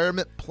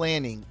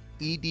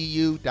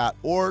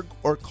retirementplanningedu.org,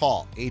 or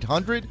call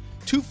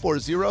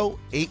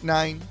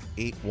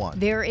 800-240-8981.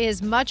 There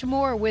is much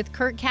more with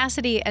Kirk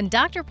Cassidy and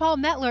Dr. Paul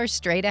Mettler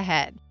straight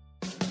ahead.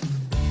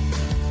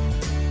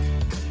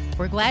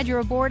 We're glad you're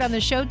aboard on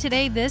the show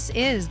today. This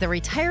is the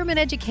Retirement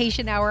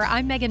Education Hour.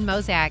 I'm Megan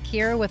Mozak,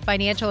 here with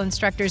financial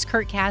instructors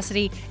Kirk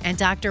Cassidy and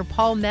Dr.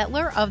 Paul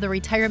Mettler of the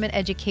Retirement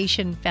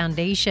Education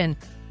Foundation.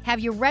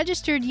 Have you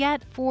registered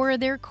yet for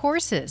their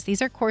courses?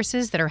 These are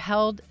courses that are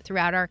held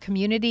throughout our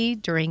community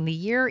during the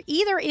year,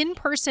 either in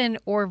person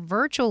or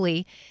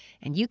virtually,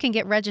 and you can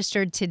get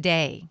registered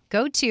today.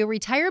 Go to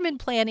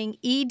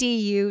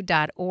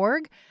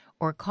retirementplanningedu.org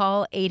or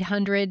call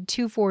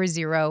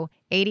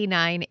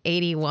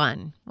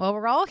 800-240-8981. Well,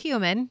 we're all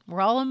human.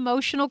 We're all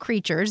emotional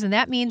creatures, and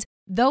that means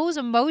those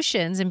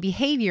emotions and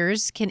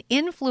behaviors can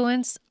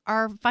influence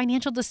our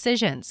financial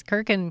decisions.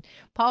 Kirk and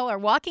Paul are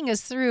walking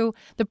us through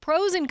the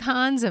pros and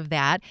cons of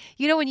that.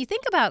 You know, when you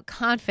think about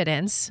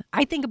confidence,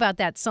 I think about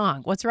that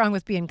song, What's Wrong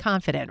with Being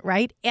Confident,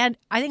 right? And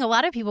I think a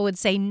lot of people would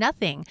say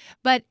nothing.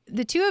 But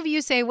the two of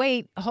you say,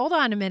 wait, hold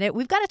on a minute.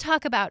 We've got to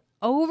talk about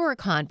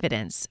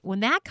overconfidence. When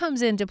that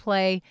comes into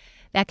play,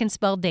 that can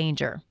spell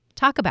danger.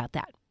 Talk about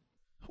that.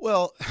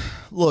 Well,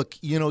 look,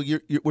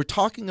 we're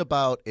talking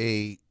about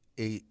a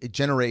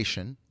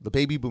generation, the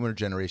baby boomer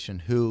generation,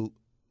 who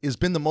has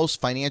been the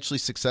most financially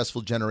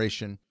successful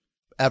generation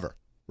ever,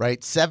 right?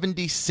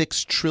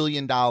 $76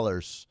 trillion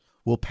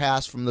will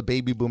pass from the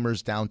baby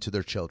boomers down to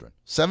their children.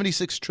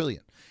 $76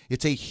 trillion.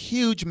 It's a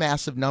huge,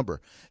 massive number.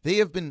 They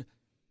have been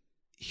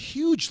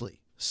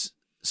hugely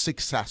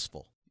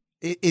successful.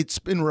 It's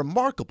been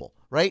remarkable,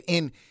 right?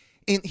 And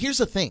here's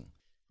the thing.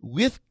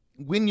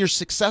 When you're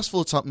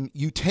successful at something,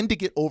 you tend to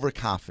get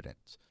overconfident.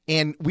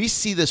 And we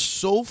see this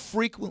so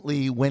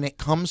frequently when it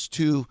comes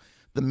to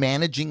the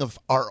managing of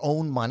our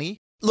own money.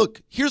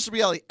 Look, here's the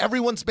reality.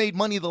 Everyone's made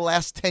money the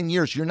last 10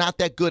 years. You're not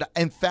that good.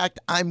 In fact,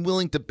 I'm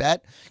willing to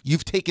bet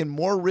you've taken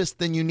more risk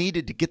than you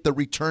needed to get the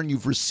return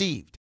you've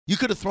received. You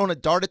could have thrown a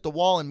dart at the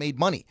wall and made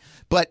money.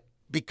 But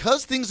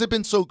because things have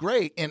been so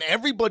great and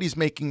everybody's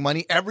making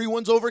money,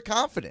 everyone's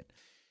overconfident.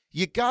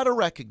 You got to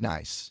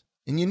recognize,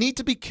 and you need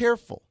to be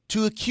careful.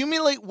 To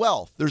accumulate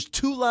wealth, there's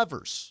two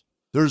levers.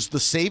 There's the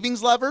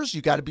savings levers.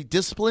 You got to be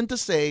disciplined to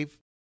save.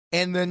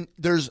 And then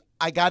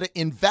I got to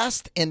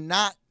invest and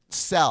not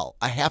sell.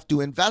 I have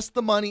to invest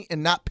the money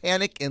and not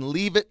panic and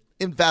leave it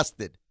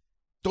invested.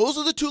 Those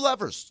are the two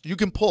levers you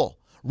can pull.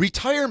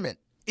 Retirement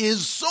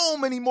is so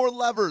many more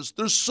levers.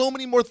 There's so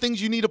many more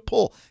things you need to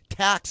pull.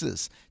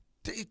 Taxes.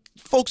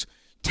 Folks,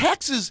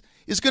 taxes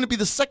is going to be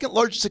the second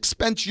largest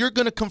expense you're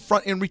going to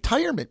confront in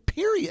retirement,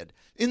 period.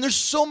 And there's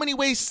so many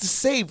ways to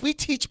save. We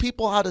teach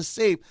people how to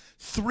save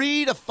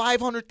 $300,000 to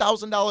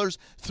 $500,000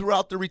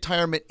 throughout their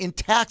retirement in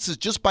taxes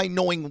just by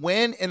knowing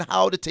when and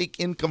how to take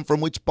income from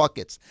which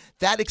buckets.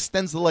 That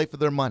extends the life of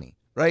their money,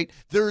 right?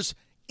 There's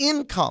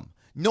income,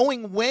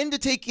 knowing when to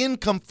take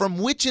income from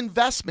which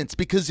investments,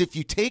 because if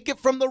you take it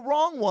from the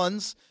wrong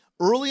ones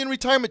early in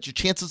retirement, your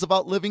chances of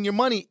outliving your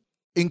money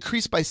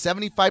increase by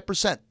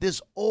 75%.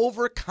 This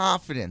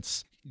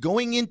overconfidence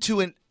going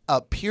into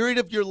a period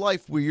of your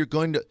life where you're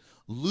going to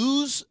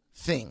lose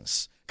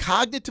things,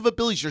 cognitive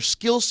abilities, your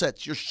skill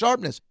sets, your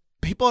sharpness.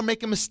 People are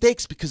making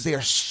mistakes because they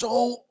are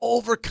so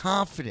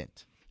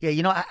overconfident.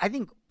 Yeah, I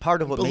think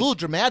part of what a little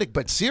dramatic,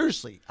 but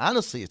seriously,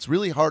 honestly, it's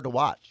really hard to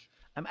watch.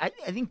 I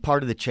think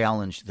part of the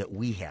challenge that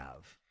we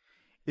have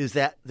is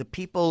that the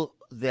people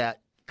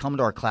that come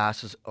to our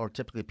classes, or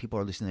typically people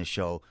who are listening to the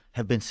show,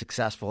 have been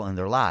successful in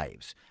their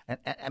lives,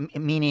 and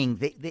meaning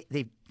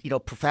they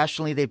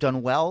professionally they've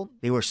done well.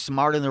 They were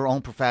smart in their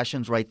own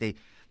professions, right? They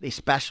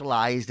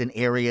specialized in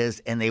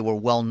areas and they were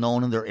well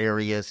known in their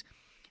areas.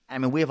 I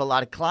mean, we have a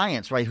lot of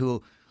clients, right,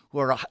 who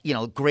are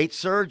great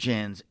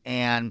surgeons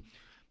and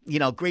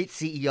great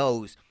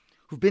CEOs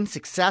who've been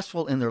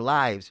successful in their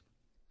lives,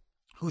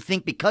 who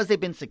think because they've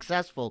been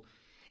successful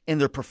in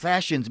their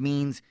professions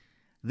means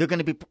they're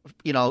going to be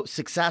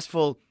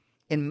successful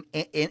in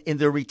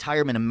their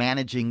retirement and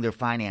managing their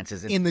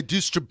finances, in the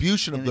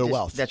distribution of their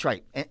wealth. That's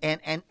right,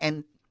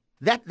 and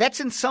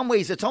that's in some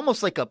ways it's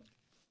almost like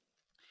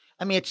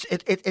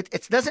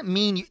it doesn't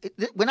mean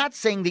we're not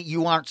saying that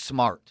you aren't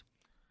smart,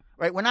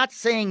 right? We're not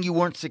saying you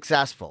weren't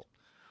successful.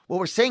 What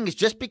we're saying is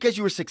just because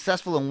you were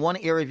successful in one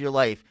area of your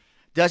life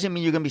doesn't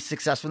mean you're going to be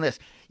successful in this.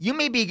 You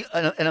may be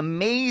an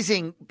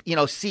amazing,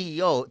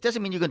 CEO. It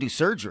doesn't mean you're going to do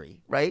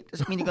surgery, right?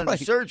 Doesn't mean you're going to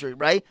do surgery,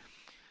 right?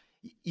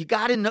 You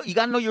got to know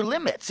your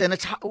limits, and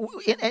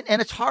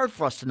it's hard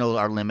for us to know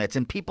our limits.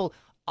 And people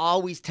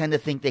always tend to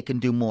think they can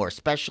do more,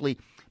 especially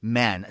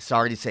men.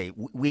 Sorry to say,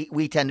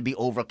 we tend to be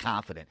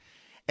overconfident.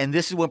 And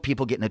this is when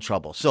people get into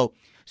trouble. So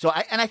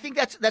I think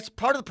that's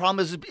part of the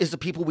problem is the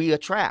people we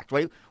attract,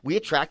 right? We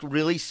attract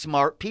really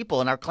smart people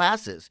in our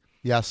classes.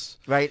 Yes.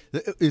 Right?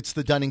 It's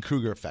the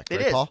Dunning-Kruger effect,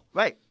 right, Paul?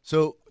 Right.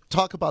 So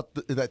talk about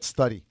that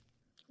study.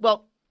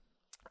 Well,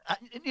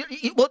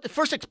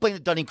 first explain the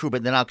Dunning-Kruger,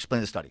 then I'll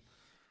explain the study.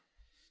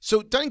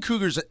 So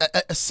Dunning-Kruger's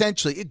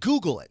essentially,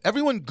 Google it.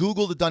 Everyone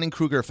Google the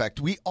Dunning-Kruger effect.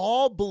 We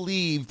all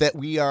believe that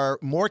we are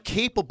more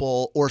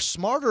capable or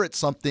smarter at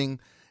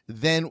something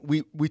than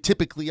we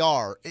typically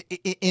are.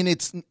 And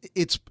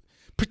it's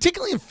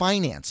particularly in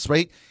finance,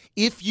 right?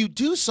 If you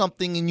do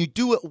something and you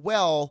do it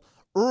well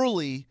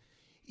early,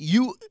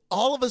 you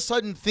all of a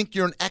sudden think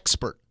you're an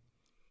expert.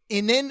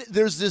 And then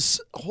there's this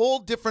whole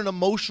different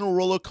emotional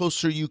roller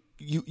coaster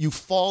you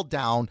fall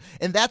down.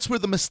 And that's where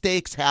the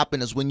mistakes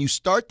happen, is when you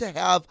start to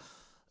have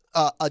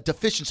a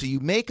deficiency,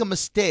 you make a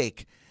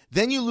mistake,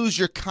 then you lose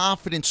your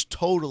confidence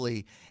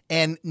totally.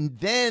 And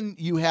then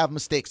you have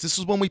mistakes. This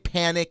is when we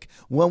panic,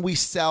 when we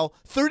sell.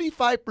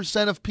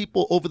 35% of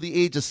people over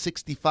the age of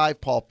 65,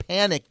 Paul,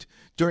 panicked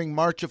during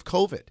March of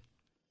COVID,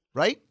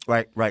 right?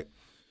 Right.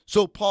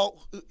 So,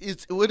 Paul,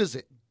 what is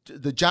it?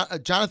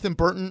 Jonathan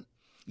Burton?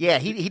 Yeah,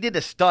 he did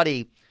a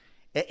study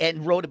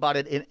and wrote about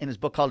it in his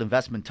book called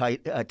Investment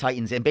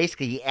Titans. And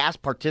basically, he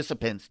asked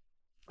participants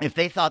if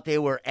they thought they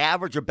were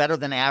average or better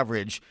than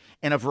average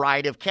in a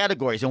variety of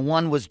categories. And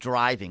one was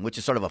driving, which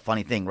is sort of a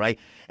funny thing, right?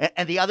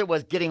 And the other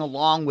was getting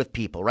along with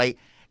people, right?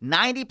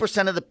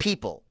 90% of the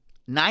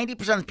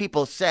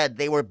people said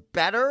they were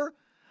better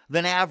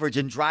than average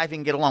in driving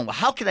and get along. Well,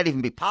 how can that even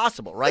be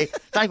possible, right?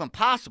 It's not even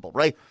possible,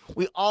 right?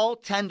 We all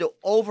tend to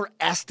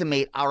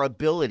overestimate our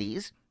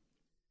abilities.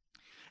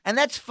 And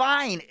that's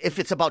fine if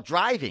it's about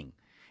driving.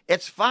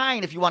 It's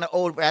fine if you want to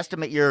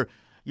overestimate your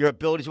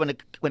abilities when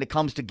it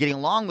comes to getting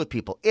along with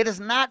people. It is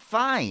not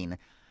fine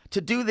to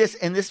do this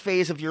in this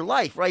phase of your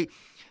life, right?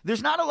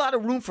 There's not a lot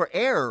of room for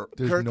error,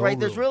 Kirk, right?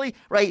 There's really,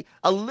 right,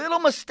 a little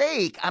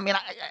mistake. I mean,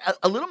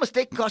 a little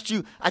mistake can cost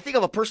you. I think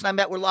of a person I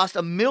met who lost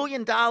 $1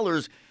 million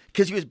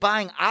because he was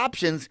buying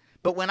options.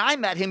 But when I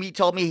met him, he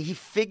told me he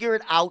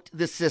figured out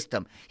the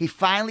system. He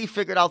finally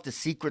figured out the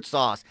secret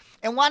sauce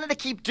and wanted to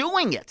keep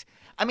doing it.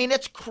 I mean,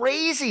 it's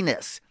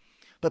craziness.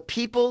 But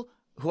people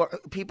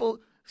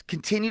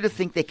continue to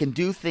think they can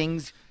do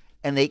things,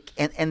 and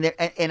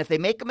if they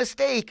make a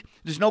mistake,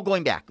 there's no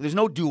going back. There's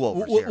no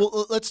do-overs here.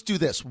 Well, let's do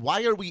this.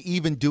 Why are we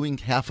even doing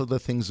half of the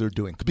things they're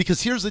doing?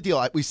 Because here's the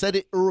deal. We said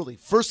it early.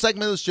 First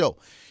segment of the show.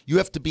 You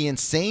have to be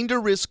insane to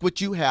risk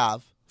what you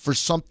have for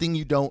something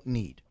you don't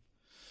need.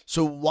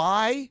 So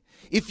why,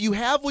 if you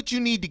have what you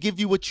need to give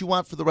you what you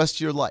want for the rest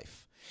of your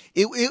life,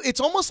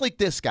 it's almost like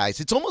this, guys.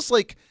 It's almost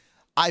like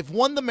I've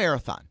won the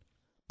marathon,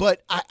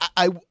 but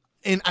I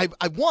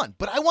won,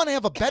 but I want to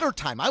have a better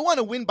time. I want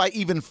to win by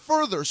even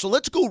further. So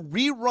let's go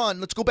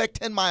rerun. Let's go back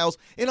 10 miles,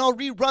 and I'll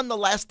rerun the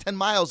last 10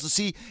 miles to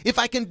see if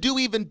I can do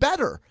even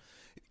better.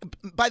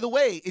 By the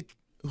way,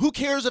 who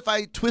cares if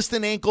I twist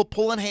an ankle,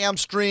 pull a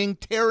hamstring,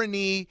 tear a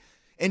knee,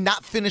 and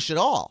not finish at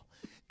all?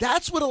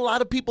 That's what a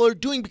lot of people are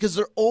doing because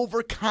they're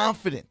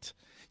overconfident.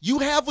 You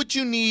have what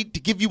you need to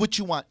give you what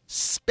you want.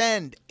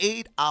 Spend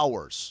 8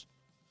 hours.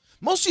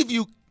 Most of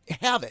you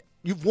have it.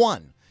 You've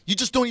won. You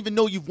just don't even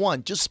know you've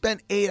won. Just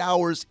spend 8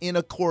 hours in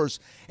a course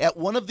at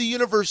one of the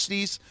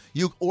universities,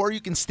 or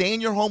you can stay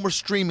in your home or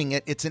streaming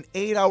it. It's an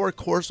 8-hour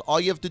course. All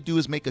you have to do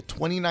is make a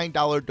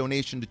 $29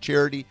 donation to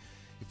charity.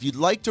 If you'd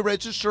like to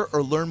register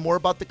or learn more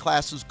about the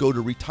classes, go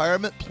to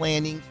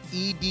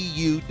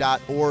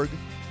retirementplanningedu.org.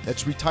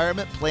 That's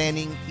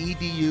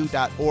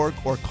retirementplanningedu.org,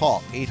 or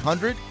call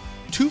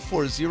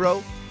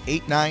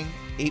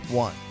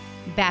 800-240-8981.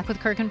 Back with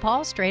Kirk and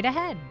Paul straight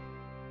ahead.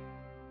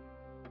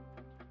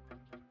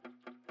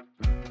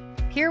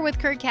 Here with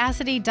Kirk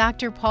Cassidy,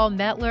 Dr. Paul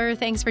Mettler.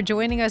 Thanks for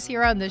joining us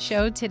here on the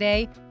show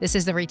today. This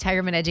is the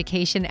Retirement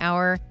Education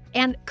Hour.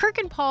 And Kirk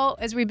and Paul,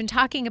 as we've been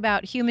talking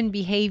about human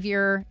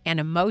behavior and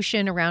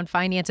emotion around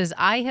finances,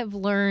 I have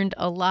learned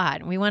a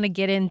lot. We want to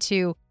get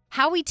into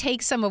how we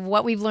take some of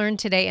what we've learned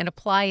today and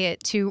apply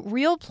it to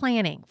real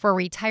planning for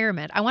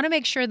retirement. I want to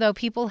make sure, though,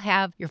 people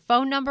have your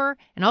phone number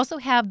and also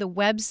have the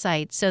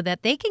website so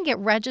that they can get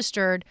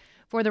registered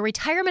for the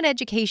Retirement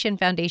Education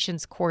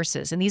Foundation's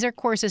courses. And these are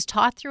courses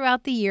taught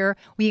throughout the year.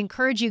 We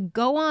encourage you,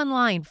 go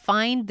online,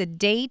 find the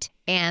date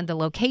and the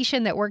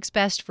location that works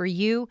best for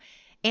you,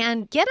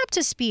 and get up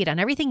to speed on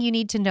everything you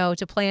need to know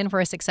to plan for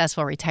a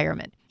successful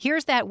retirement.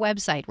 Here's that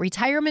website,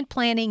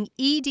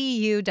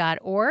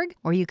 retirementplanningedu.org,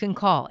 or you can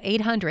call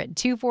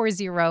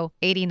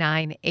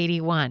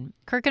 800-240-8981.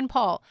 Kirk and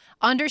Paul,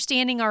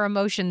 understanding our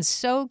emotions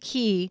so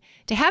key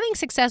to having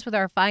success with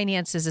our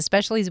finances,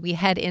 especially as we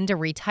head into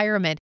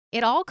retirement.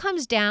 It all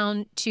comes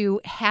down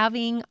to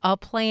having a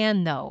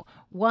plan, though,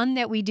 one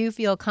that we do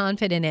feel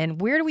confident in.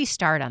 Where do we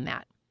start on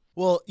that?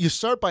 Well, you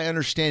start by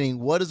understanding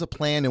what is a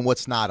plan and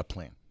what's not a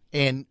plan.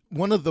 And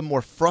one of the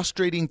more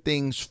frustrating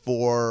things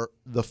for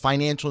the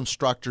financial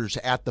instructors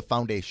at the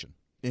foundation,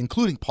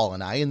 including Paul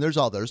and I, and there's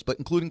others, but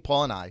including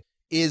Paul and I,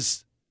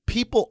 is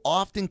people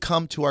often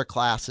come to our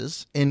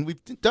classes, and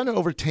we've done it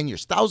over 10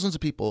 years, thousands of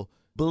people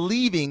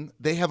believing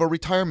they have a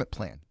retirement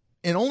plan.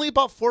 And only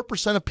about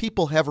 4% of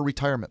people have a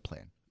retirement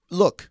plan.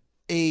 Look,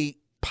 a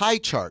pie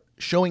chart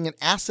showing an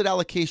asset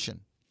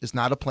allocation is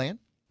not a plan.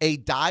 A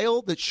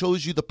dial that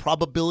shows you the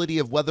probability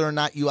of whether or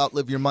not you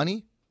outlive your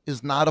money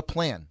is not a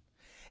plan.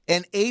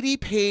 An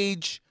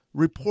 80-page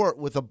report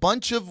with a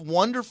bunch of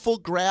wonderful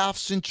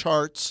graphs and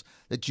charts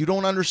that you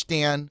don't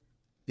understand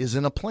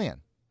isn't a plan.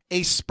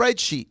 A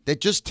spreadsheet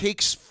that just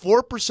takes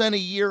 4% a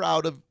year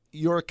out of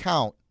your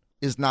account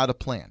is not a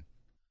plan.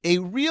 A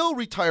real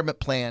retirement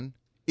plan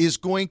is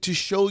going to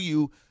show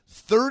you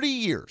 30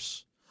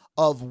 years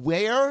of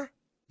where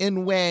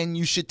and when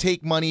you should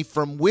take money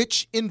from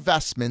which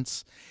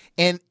investments,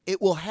 and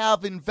it will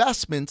have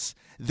investments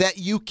that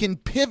you can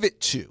pivot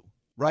to,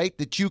 right?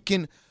 That you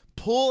can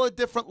pull a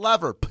different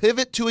lever,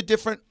 pivot to a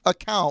different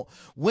account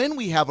when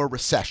we have a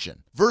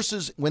recession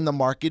versus when the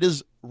market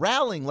is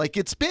rallying like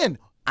it's been.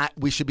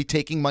 We should be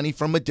taking money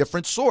from a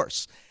different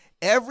source.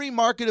 Every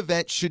market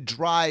event should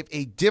drive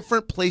a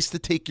different place to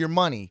take your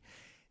money.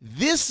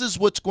 This is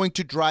what's going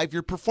to drive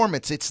your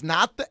performance. It's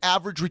not the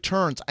average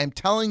returns, I'm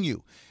telling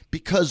you,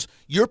 because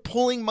you're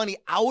pulling money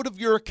out of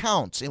your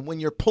accounts. And when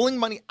you're pulling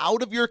money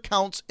out of your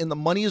accounts and the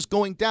money is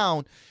going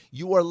down,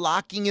 you are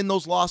locking in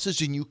those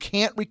losses and you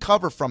can't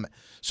recover from it.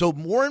 So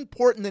more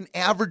important than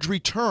average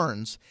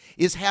returns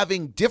is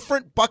having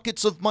different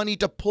buckets of money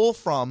to pull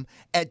from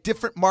at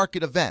different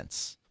market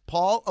events.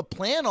 Paul, a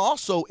plan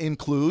also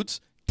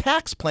includes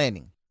tax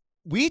planning.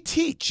 We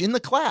teach in the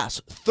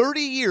class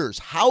 30 years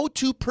how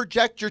to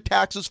project your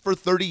taxes for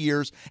 30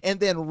 years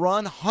and then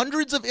run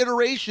hundreds of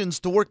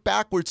iterations to work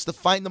backwards to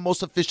find the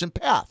most efficient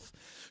path.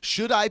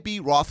 Should I be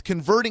Roth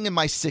converting in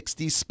my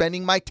 60s,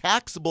 spending my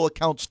taxable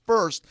accounts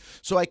first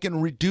so I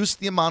can reduce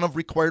the amount of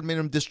required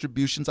minimum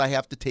distributions I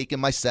have to take in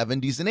my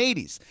 70s and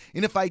 80s?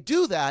 And if I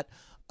do that,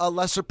 a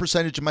lesser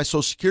percentage of my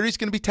Social Security is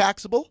going to be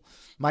taxable.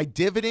 My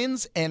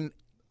dividends and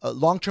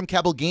long-term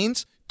capital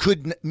gains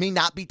may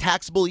not be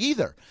taxable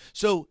either.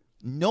 So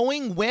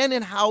knowing when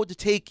and how to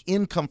take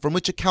income from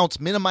which accounts,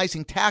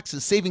 minimizing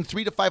taxes, saving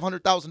 $300,000 to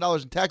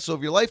 $500,000 in taxes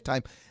over your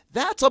lifetime,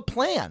 that's a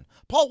plan.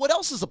 Paul, what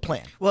else is a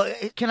plan? Well,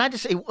 can I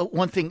just say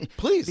one thing,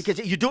 please? Because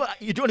you're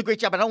doing a great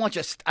job. I don't want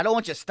you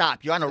to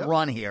stop. You're on a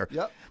run here.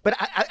 Yep. But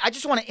I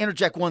just want to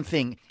interject one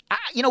thing.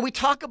 We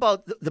talk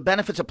about the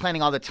benefits of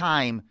planning all the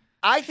time.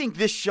 I think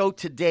this show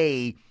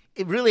today,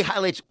 it really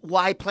highlights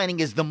why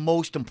planning is the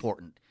most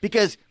important.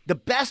 Because the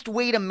best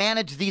way to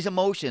manage these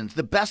emotions,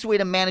 the best way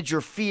to manage your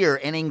fear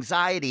and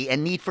anxiety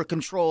and need for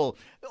control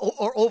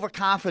or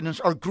overconfidence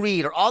or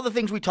greed or all the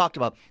things we talked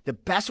about, the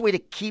best way to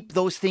keep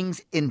those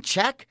things in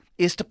check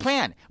is to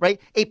plan,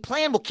 right? A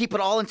plan will keep it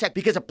all in check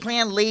because a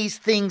plan lays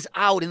things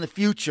out in the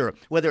future,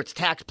 whether it's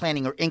tax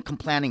planning or income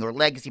planning or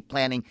legacy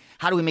planning.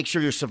 How do we make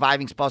sure your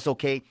surviving spouse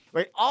okay?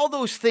 Right? All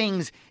those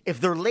things, if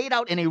they're laid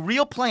out in a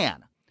real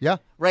plan, yeah,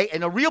 right?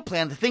 In a real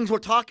plan, the things we're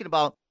talking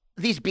about,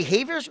 these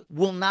behaviors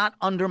will not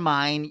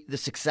undermine the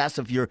success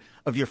of your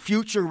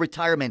future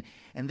retirement.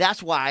 And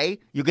that's why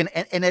you're going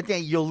to, and at the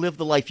end, you'll live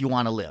the life you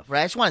want to live,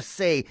 right? I just want to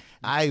say,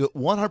 I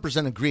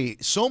 100% agree.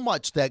 So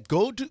much that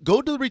go to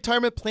the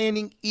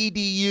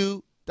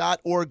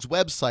retirementplanningedu.org's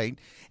website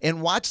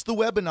and watch the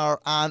webinar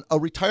on a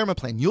retirement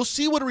plan. You'll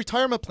see what a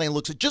retirement plan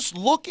looks like. Just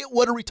look at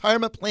what a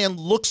retirement plan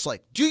looks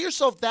like. Do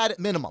yourself that at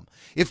minimum.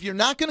 If you're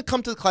not going to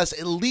come to the class,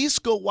 at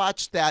least go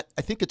watch that.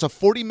 I think it's a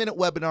 40-minute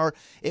webinar.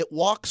 It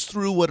walks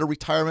through what a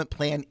retirement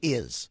plan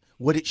is,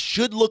 what it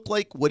should look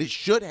like, what it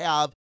should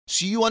have,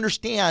 so you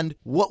understand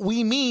what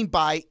we mean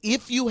by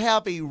if you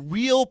have a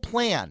real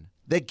plan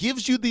that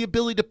gives you the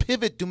ability to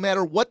pivot no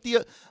matter what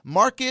the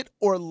market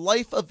or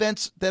life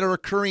events that are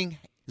occurring.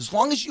 As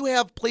long as you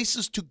have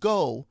places to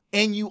go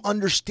and you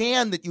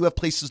understand that you have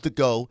places to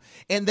go,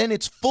 and then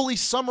it's fully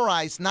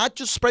summarized, not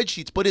just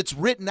spreadsheets, but it's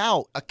written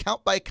out,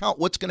 account by account,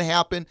 what's going to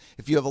happen.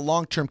 If you have a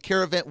long-term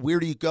care event, where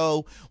do you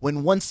go?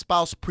 When one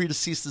spouse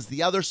predeceases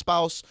the other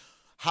spouse,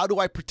 how do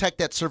I protect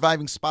that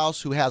surviving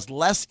spouse who has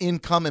less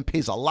income and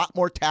pays a lot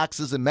more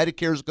taxes and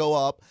Medicares go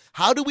up?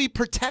 How do we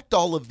protect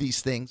all of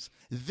these things?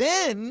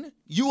 Then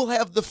you will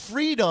have the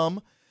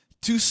freedom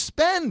to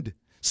spend.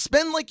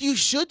 Spend like you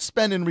should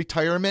spend in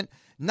retirement,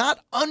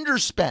 not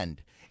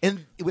underspend.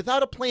 And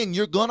without a plan,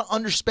 you're going to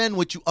underspend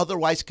what you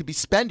otherwise could be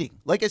spending.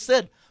 Like I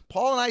said,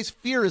 Paul and I's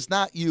fear is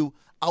not you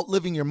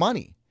outliving your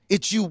money.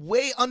 It's you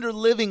way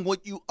underliving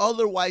what you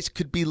otherwise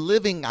could be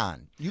living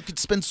on. You could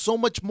spend so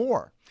much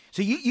more.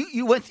 So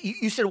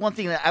you said one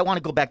thing that I want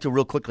to go back to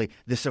real quickly: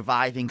 the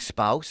surviving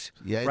spouse.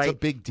 Yeah, it's right? a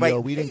big deal.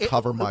 Right. We didn't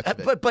cover much of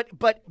it.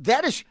 But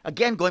that is,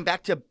 again, going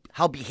back to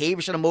how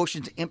behaviors and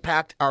emotions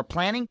impact our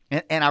planning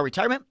and our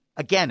retirement.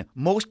 Again,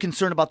 most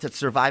concerned about that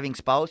surviving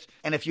spouse.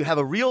 And if you have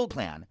a real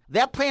plan,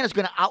 that plan is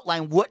going to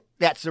outline what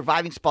that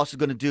surviving spouse is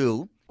going to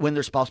do when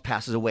their spouse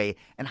passes away,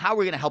 and how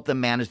we're going to help them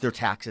manage their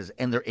taxes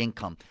and their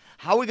income.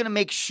 How are we going to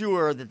make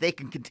sure that they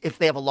can, if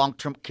they have a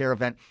long-term care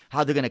event,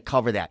 how they're going to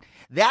cover that?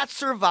 That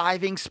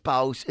surviving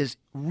spouse is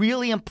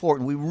really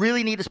important. We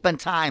really need to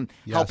spend time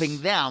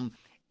helping them,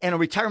 and a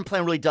retirement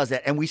plan really does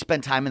that, and we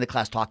spend time in the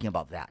class talking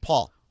about that.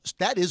 Paul,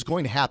 that is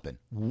going to happen.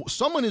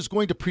 Someone is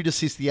going to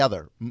predecease the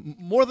other,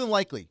 more than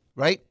likely,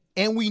 right?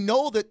 And we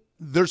know that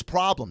there's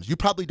problems. You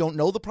probably don't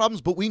know the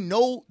problems, but we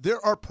know there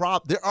are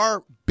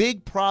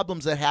big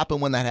problems that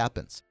happen when that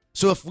happens.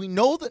 So if we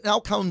know that an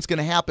outcome is going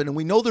to happen and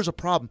we know there's a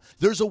problem,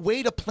 there's a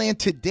way to plan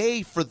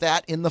today for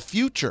that in the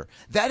future.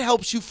 That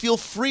helps you feel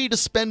free to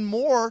spend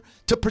more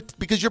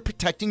because you're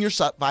protecting your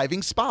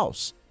surviving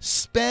spouse.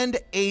 Spend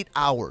 8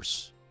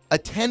 hours.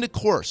 Attend a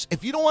course.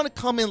 If you don't want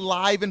to come in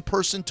live in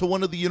person to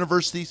one of the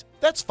universities,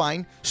 that's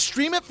fine.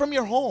 Stream it from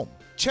your home.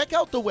 Check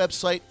out the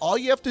website. All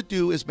you have to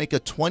do is make a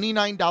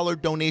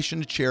 $29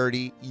 donation to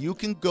charity. You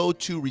can go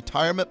to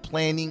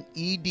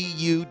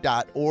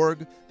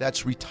retirementplanningedu.org.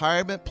 That's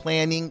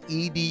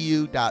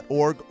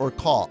retirementplanningedu.org, or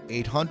call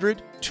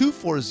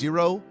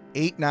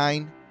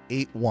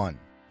 800-240-8981.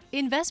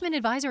 Investment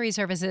advisory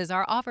services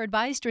are offered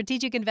by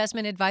Strategic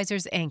Investment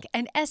Advisors, Inc.,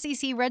 an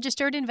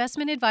SEC-registered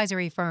investment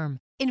advisory firm.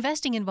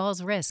 Investing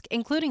involves risk,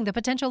 including the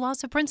potential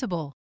loss of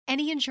principal.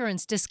 Any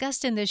insurance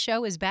discussed in this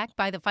show is backed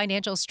by the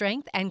financial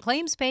strength and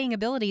claims-paying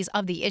abilities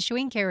of the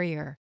issuing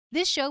carrier.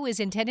 This show is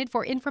intended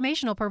for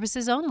informational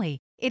purposes only.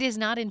 It is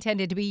not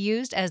intended to be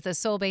used as the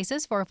sole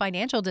basis for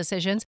financial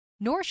decisions,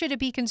 nor should it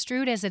be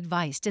construed as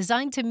advice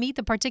designed to meet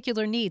the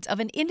particular needs of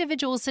an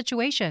individual's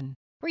situation.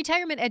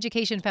 Retirement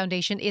Education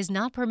Foundation is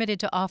not permitted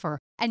to offer,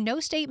 and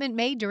no statement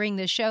made during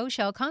this show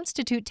shall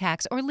constitute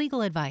tax or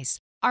legal advice.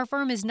 Our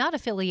firm is not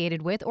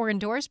affiliated with or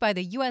endorsed by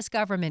the U.S.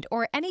 government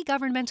or any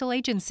governmental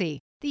agency.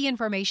 The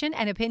information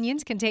and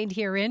opinions contained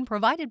herein,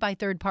 provided by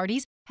third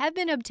parties, have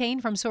been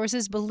obtained from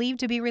sources believed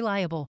to be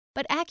reliable,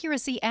 but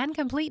accuracy and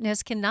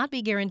completeness cannot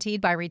be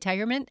guaranteed by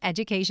Retirement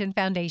Education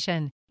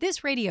Foundation.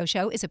 This radio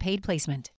show is a paid placement.